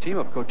 6, and the team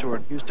of Couture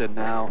and Husted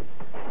now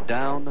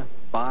down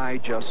by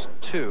just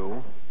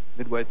 2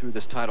 midway through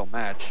this title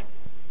match.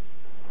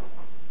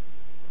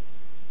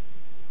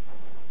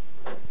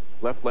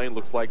 Left lane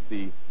looks like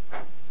the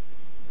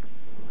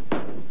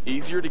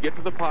easier to get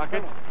to the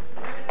pocket.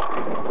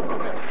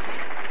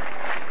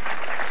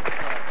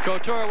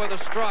 Couture with a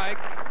strike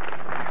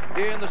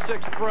in the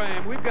 6th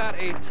frame. We've got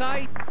a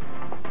tight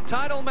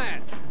title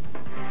match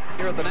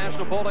here at the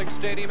National Bowling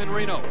Stadium in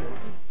Reno.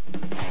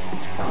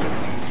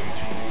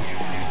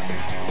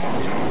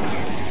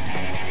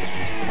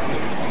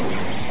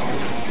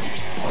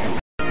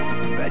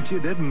 Bet you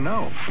didn't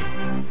know.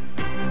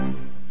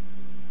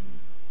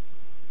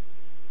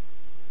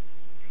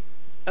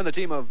 And the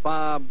team of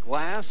Bob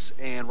Glass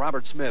and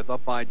Robert Smith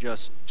up by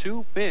just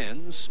 2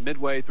 pins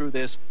midway through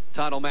this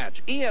title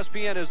match.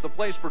 ESPN is the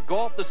place for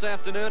golf this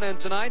afternoon and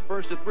tonight.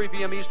 First at 3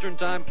 p.m. Eastern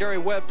Time, Carrie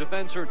Webb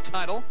defends her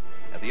title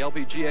at the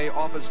LPGA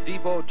Office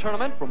Depot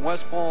Tournament from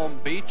West Palm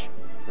Beach.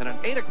 Then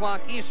at 8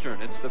 o'clock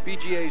Eastern, it's the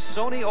PGA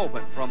Sony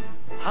Open from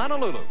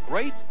Honolulu.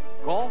 Great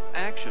golf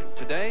action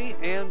today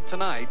and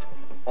tonight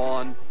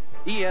on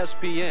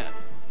ESPN.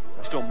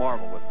 I still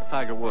marvel with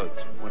Tiger Woods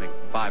winning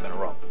 5 in a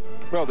row.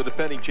 Well, the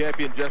defending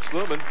champion, Jeff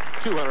Sluman,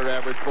 200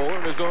 average bowler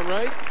in his own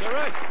right. Is that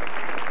right?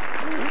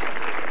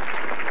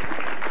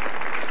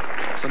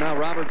 So now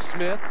Robert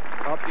Smith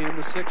up in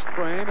the 6th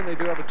frame, and they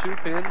do have a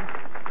 2-pin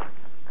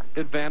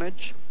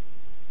advantage.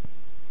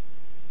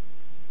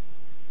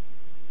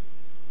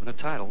 Win a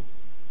title.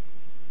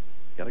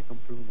 Got to come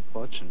through in the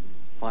clutch and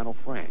final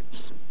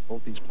frames.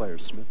 Both these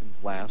players, Smith and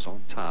Glass,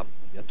 on top,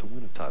 yet to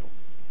win a title.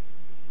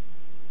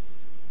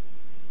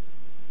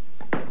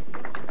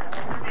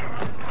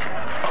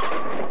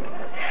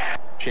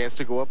 Chance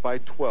to go up by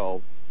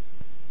 12.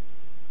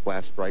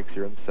 Glass strikes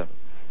here in the 7th.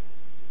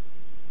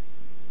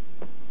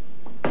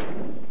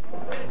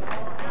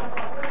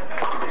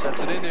 Sets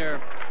it in there.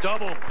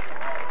 Double.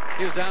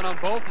 He was down on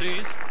both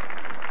knees.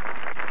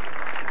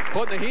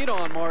 Putting the heat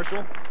on,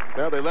 Marshall.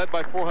 Well, they led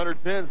by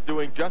 400 pins,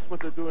 doing just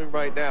what they're doing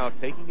right now,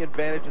 taking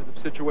advantages of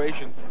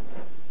situations,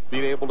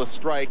 being able to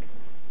strike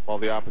while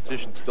the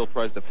opposition still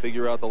tries to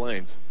figure out the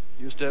lanes.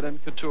 Husted and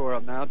Couture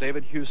up now.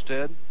 David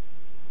Husted.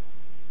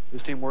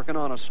 His team working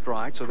on a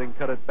strike so they can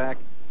cut it back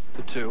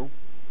to 2.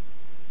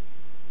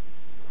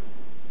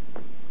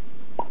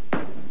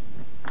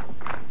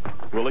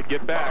 Will it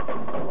get back?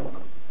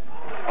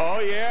 Oh,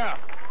 yeah.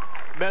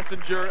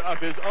 Messenger of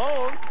his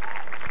own.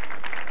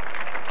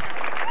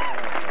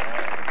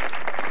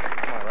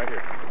 Come on, right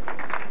here.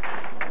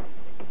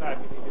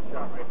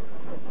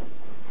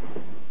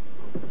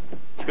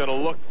 It's going to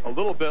look a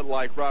little bit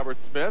like Robert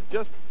Smith,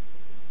 just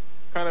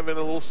kind of in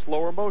a little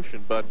slower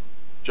motion, but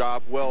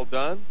job well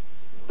done.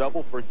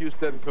 Double for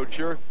Husted and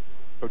Couture.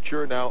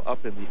 Couture now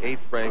up in the 8th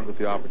frame with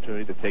the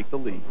opportunity to take the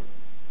lead.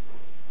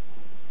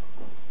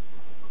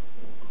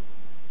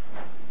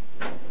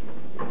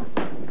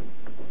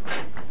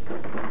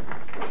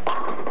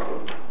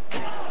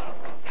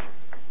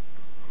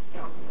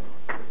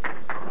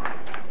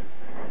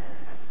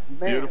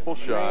 Beautiful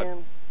shot.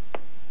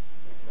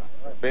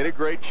 Made a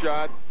great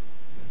shot.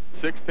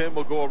 6-pin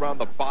will go around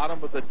the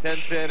bottom of the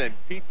 10-pin, and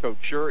Pete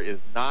Couture is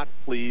not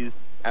pleased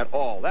at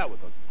all. That was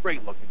a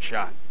great-looking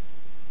shot.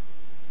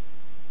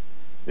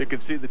 You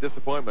can see the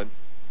disappointment.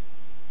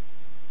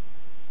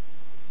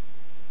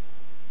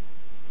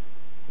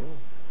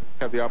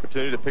 Have the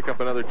opportunity to pick up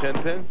another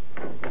 10-pin.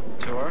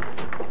 Couture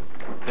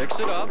picks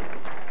it up.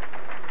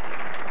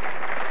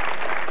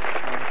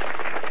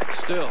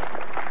 Still.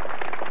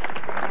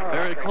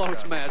 Very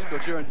close match.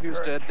 Couture and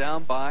Husted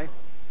down by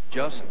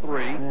just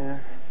 3. Yeah.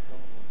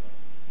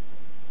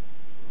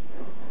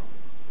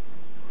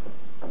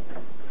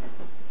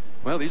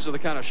 Well, these are the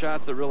kind of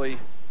shots that really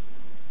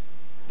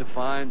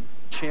define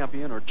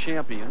champion or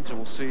champions, and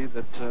we'll see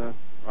that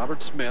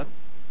Robert Smith,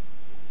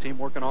 team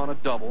working on a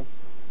double,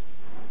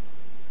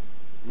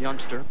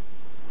 youngster.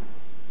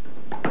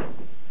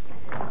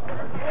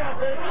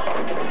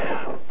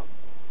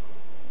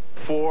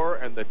 Four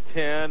and the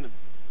 10,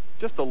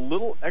 just a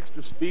little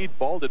extra speed.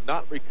 Ball did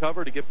not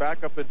recover to get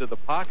back up into the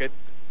pocket,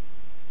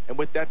 and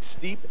with that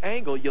steep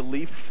angle, you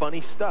leave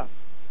funny stuff.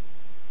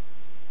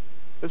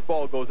 This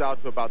ball goes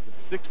out to about the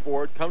 6th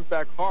board, comes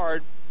back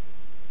hard.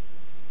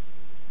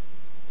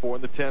 4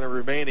 and the 10 are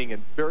remaining,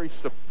 and very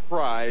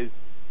surprised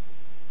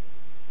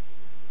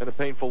and a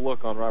painful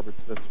look on Robert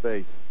Smith's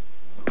face.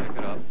 Pick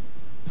it up,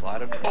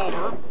 slide it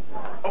over.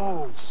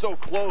 Oh, so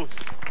close.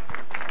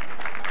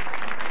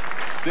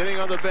 Sitting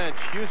on the bench,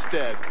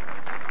 Husted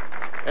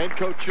and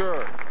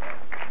Couture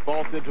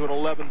vault into an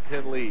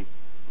 11-pin lead.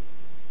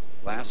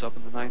 Glass up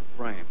in the 9th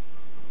frame,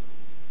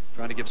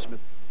 trying to give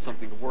Smith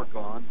something to work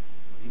on.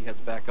 He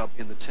heads back up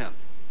in the 10th.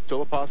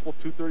 Still a possible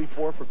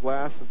 234 for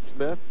Glass and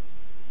Smith.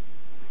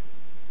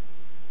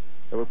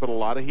 That would put a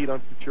lot of heat on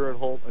Couture and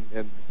Holt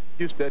and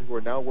Husted, who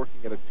are now working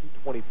at a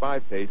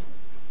 225 pace.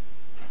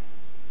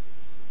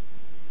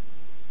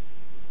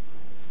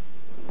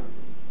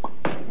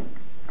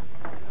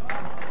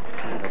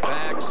 In the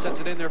back, sets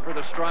it in there for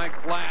the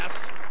strike. Glass.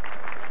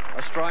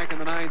 A strike in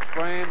the 9th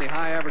frame. The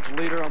high average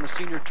leader on the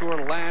senior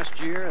tour last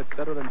year at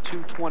better than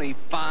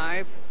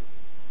 225.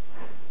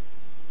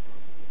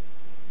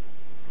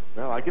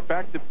 Well, I get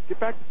back to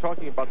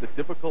talking about the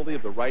difficulty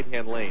of the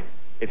right-hand lane.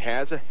 It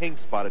has a hang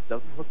spot. It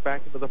doesn't hook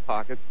back into the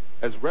pocket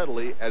as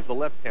readily as the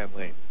left-hand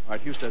lane. All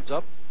right, Husted's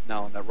up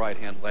now in that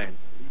right-hand lane.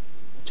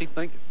 What's he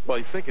thinking? Well,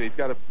 he's thinking he's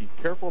got to be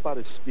careful about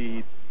his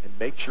speed and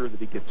make sure that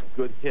he gets a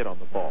good hit on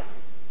the ball.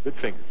 Good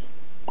fingers.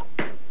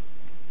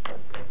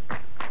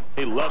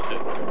 He loves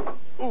it.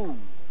 Ooh.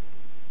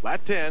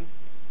 Flat 10.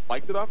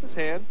 Spiked it off his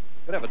hand.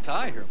 Could have a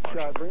tie here,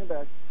 Marshall. Shot, bring it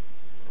back.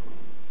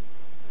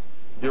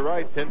 You're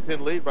right.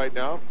 10-pin lead right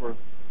now for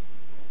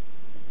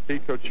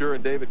Pete Couture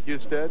and David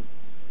Husted.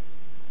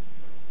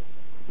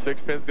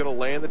 6-pin's going to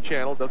lay in the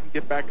channel. Doesn't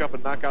get back up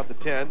and knock out the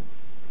 10.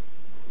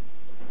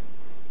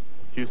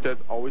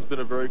 Husted's always been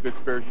a very good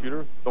spare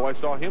shooter, though I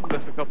saw him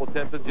miss a couple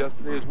 10-pins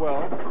yesterday as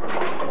well.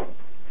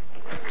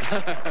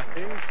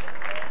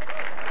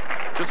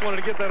 Just wanted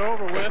to get that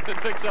over with and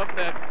fix up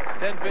that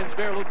 10-pin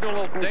spare. Do a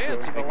little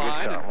dance in the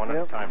line. One at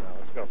a time now.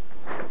 Let's go.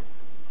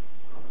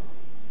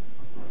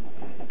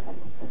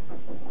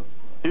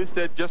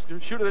 Husted just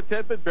shooting a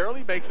 10-pin,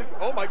 barely makes it.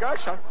 Oh my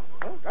gosh,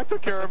 I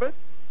took care of it.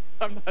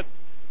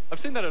 I've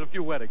seen that at a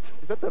few weddings.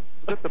 Is that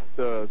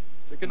the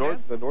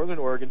Northern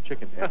Oregon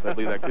chicken dance? I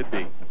believe that could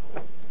be.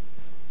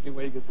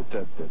 Anyway, you get the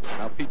 10 pins.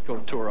 Now Pete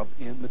Couture up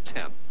in the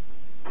 10th.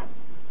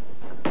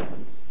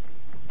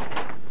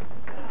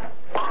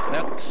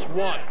 That's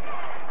one.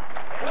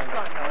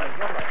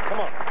 Come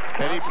on.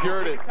 And he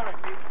cured it.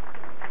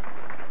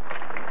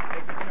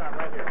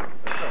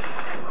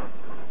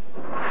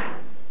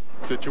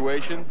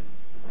 Situation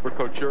for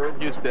Couture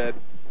and Husted.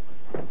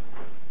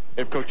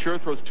 If Couture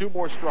throws 2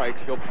 more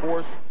strikes, he'll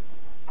force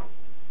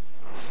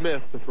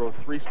Smith to throw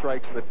 3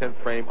 strikes in the 10th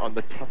frame on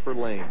the tougher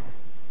lane.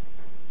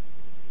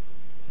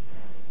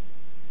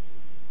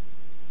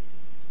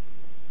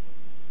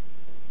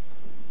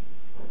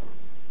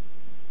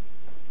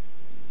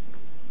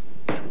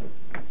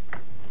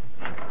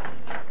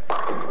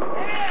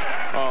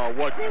 Oh,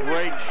 what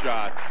great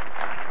shots.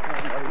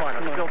 Come on,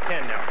 I'm still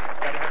 10 now.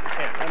 Gotta have the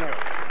 10. I know.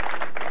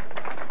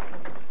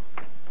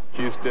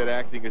 Husted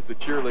acting as the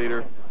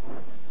cheerleader.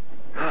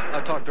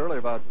 I talked earlier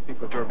about Pete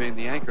Couture being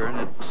the anchor,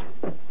 and it's...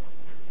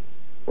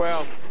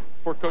 Well,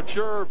 for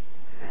Couture,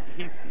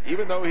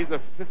 even though he's a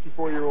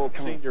 54-year-old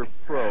senior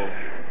pro,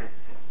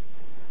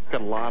 he's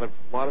got a lot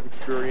of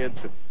experience,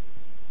 and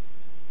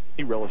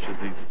he relishes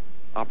these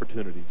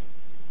opportunities.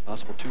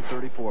 Possible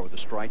 234 with a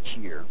strike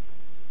here.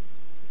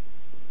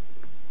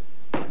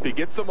 If he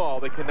gets them all,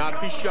 they cannot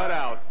be shut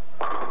out.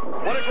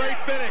 What a great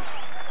finish.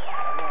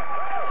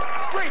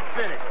 Great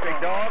finish,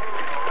 big dog.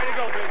 Way to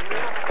go, big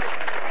man.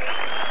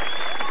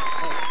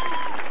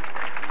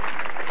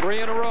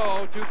 3 in a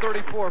row,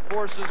 234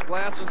 forces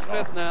Glass and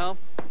Smith now.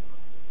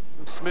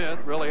 Smith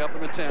really up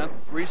in the 10th.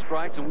 3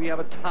 strikes, and we have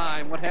a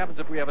tie. What happens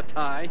if we have a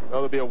tie?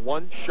 Well, there'll be a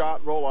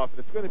 1-shot roll-off, and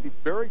it's going to be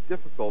very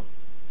difficult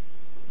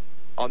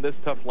on this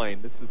tough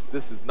lane.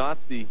 This is not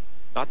the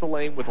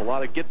lane with a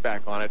lot of get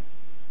back on it.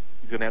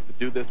 He's going to have to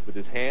do this with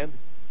his hand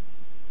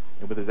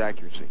and with his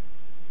accuracy.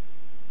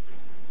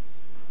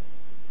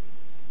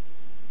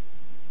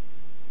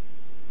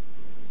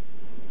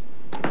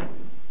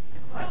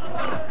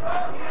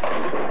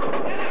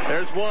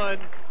 There's one.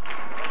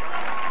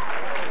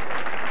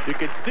 You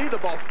can see the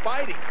ball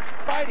fighting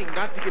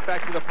not to get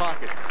back to the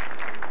pocket.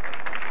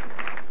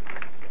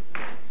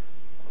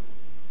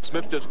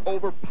 Smith just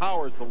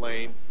overpowers the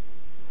lane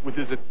with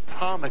his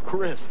atomic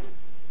wrist.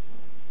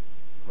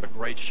 What a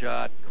great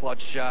shot,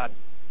 clutch shot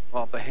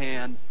off the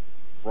hand.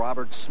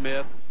 Robert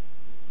Smith.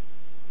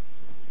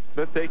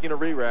 Smith taking a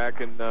re-rack,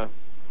 and as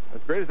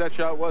great as that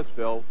shot was,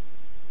 Phil,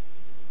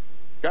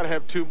 got to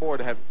have 2 more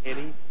to have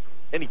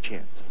any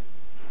chance.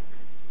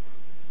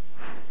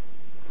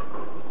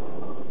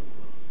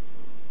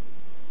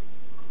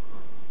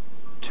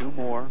 Two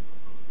more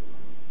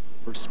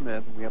for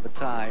Smith, and we have a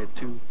tie at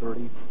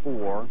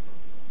 234.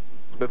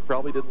 Smith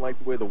probably didn't like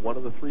the way the 1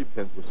 of the 3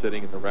 pins were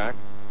sitting in the rack.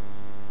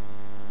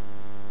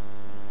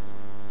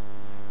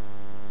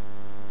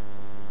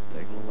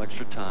 Take a little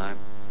extra time.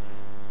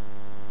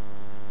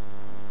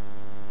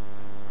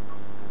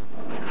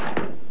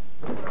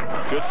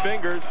 Good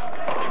fingers.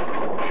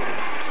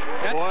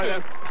 That's Boy, two.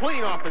 that's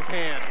clean off his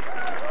hand.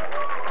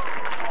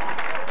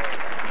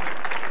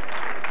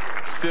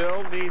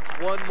 Still needs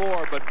 1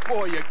 more, but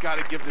boy, you got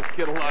to give this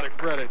kid a lot of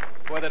credit.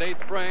 Boy, that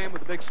 8th frame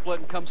with the big split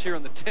and comes here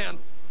in the 10th.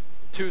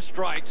 2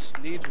 strikes.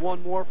 Needs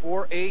 1 more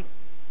for a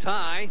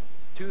tie.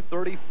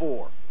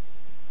 234.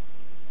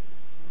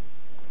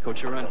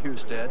 Couture and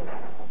Husted.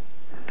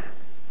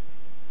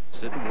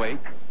 Sit and wait.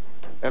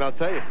 And I'll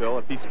tell you, Phil,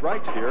 if he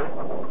strikes here,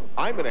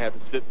 I'm going to have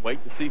to sit and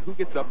wait to see who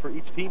gets up for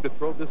each team to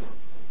throw this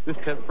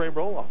 10th frame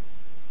roll-off.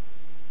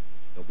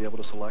 They'll be able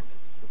to select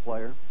the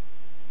player.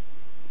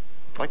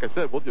 Like I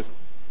said,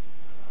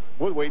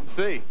 we'll wait and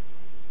see.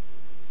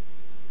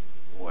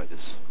 Boy,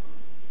 this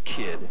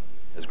kid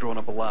has grown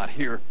up a lot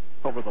here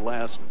over the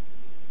last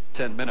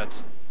 10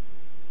 minutes.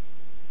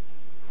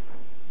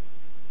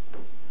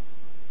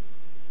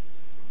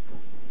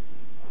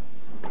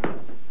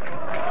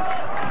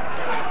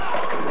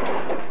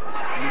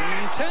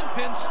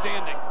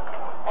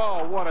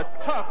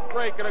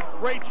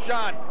 great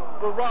shot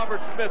for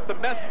Robert Smith. The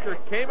messenger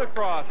came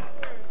across.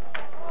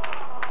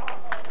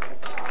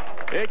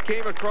 It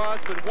came across,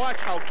 but watch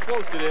how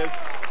close it is.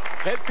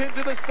 Head pin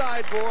to the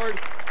sideboard.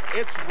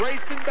 It's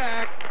racing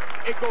back.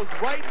 It goes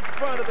right in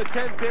front of the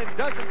 10-pin,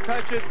 doesn't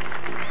touch it.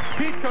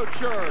 Pete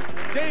Couture,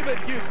 David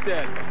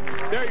Husted,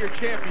 they're your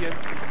champions.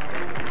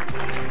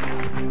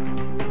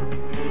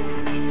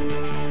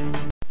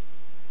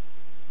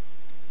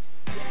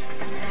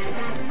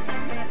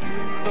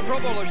 The Pro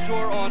Bowlers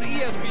Tour on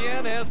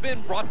ESPN has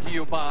been brought to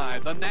you by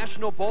the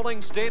National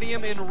Bowling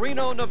Stadium in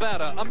Reno,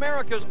 Nevada,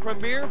 America's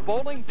premier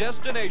bowling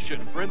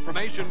destination. For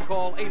information,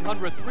 call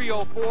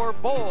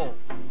 800-304-BOWL.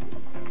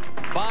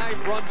 By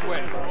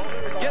Brunswick.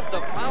 Get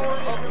the power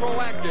of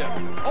Proactive,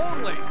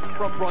 only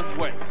from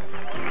Brunswick.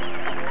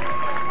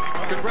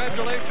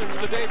 Congratulations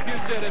to Dave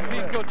Husted and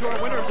Pete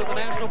Couture, winners of the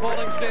National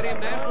Bowling Stadium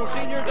National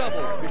Senior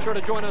Double. Be sure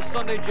to join us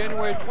Sunday,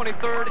 January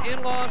 23rd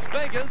in Las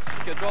Vegas.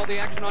 Catch all the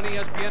action on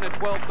ESPN at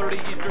 12:30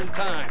 Eastern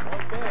Time.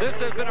 This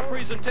has been a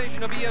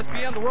presentation of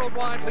ESPN, the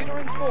worldwide leader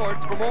in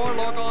sports. For more,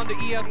 log on to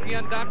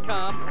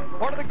ESPN.com,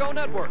 part of the Go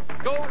Network,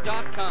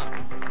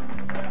 go.com.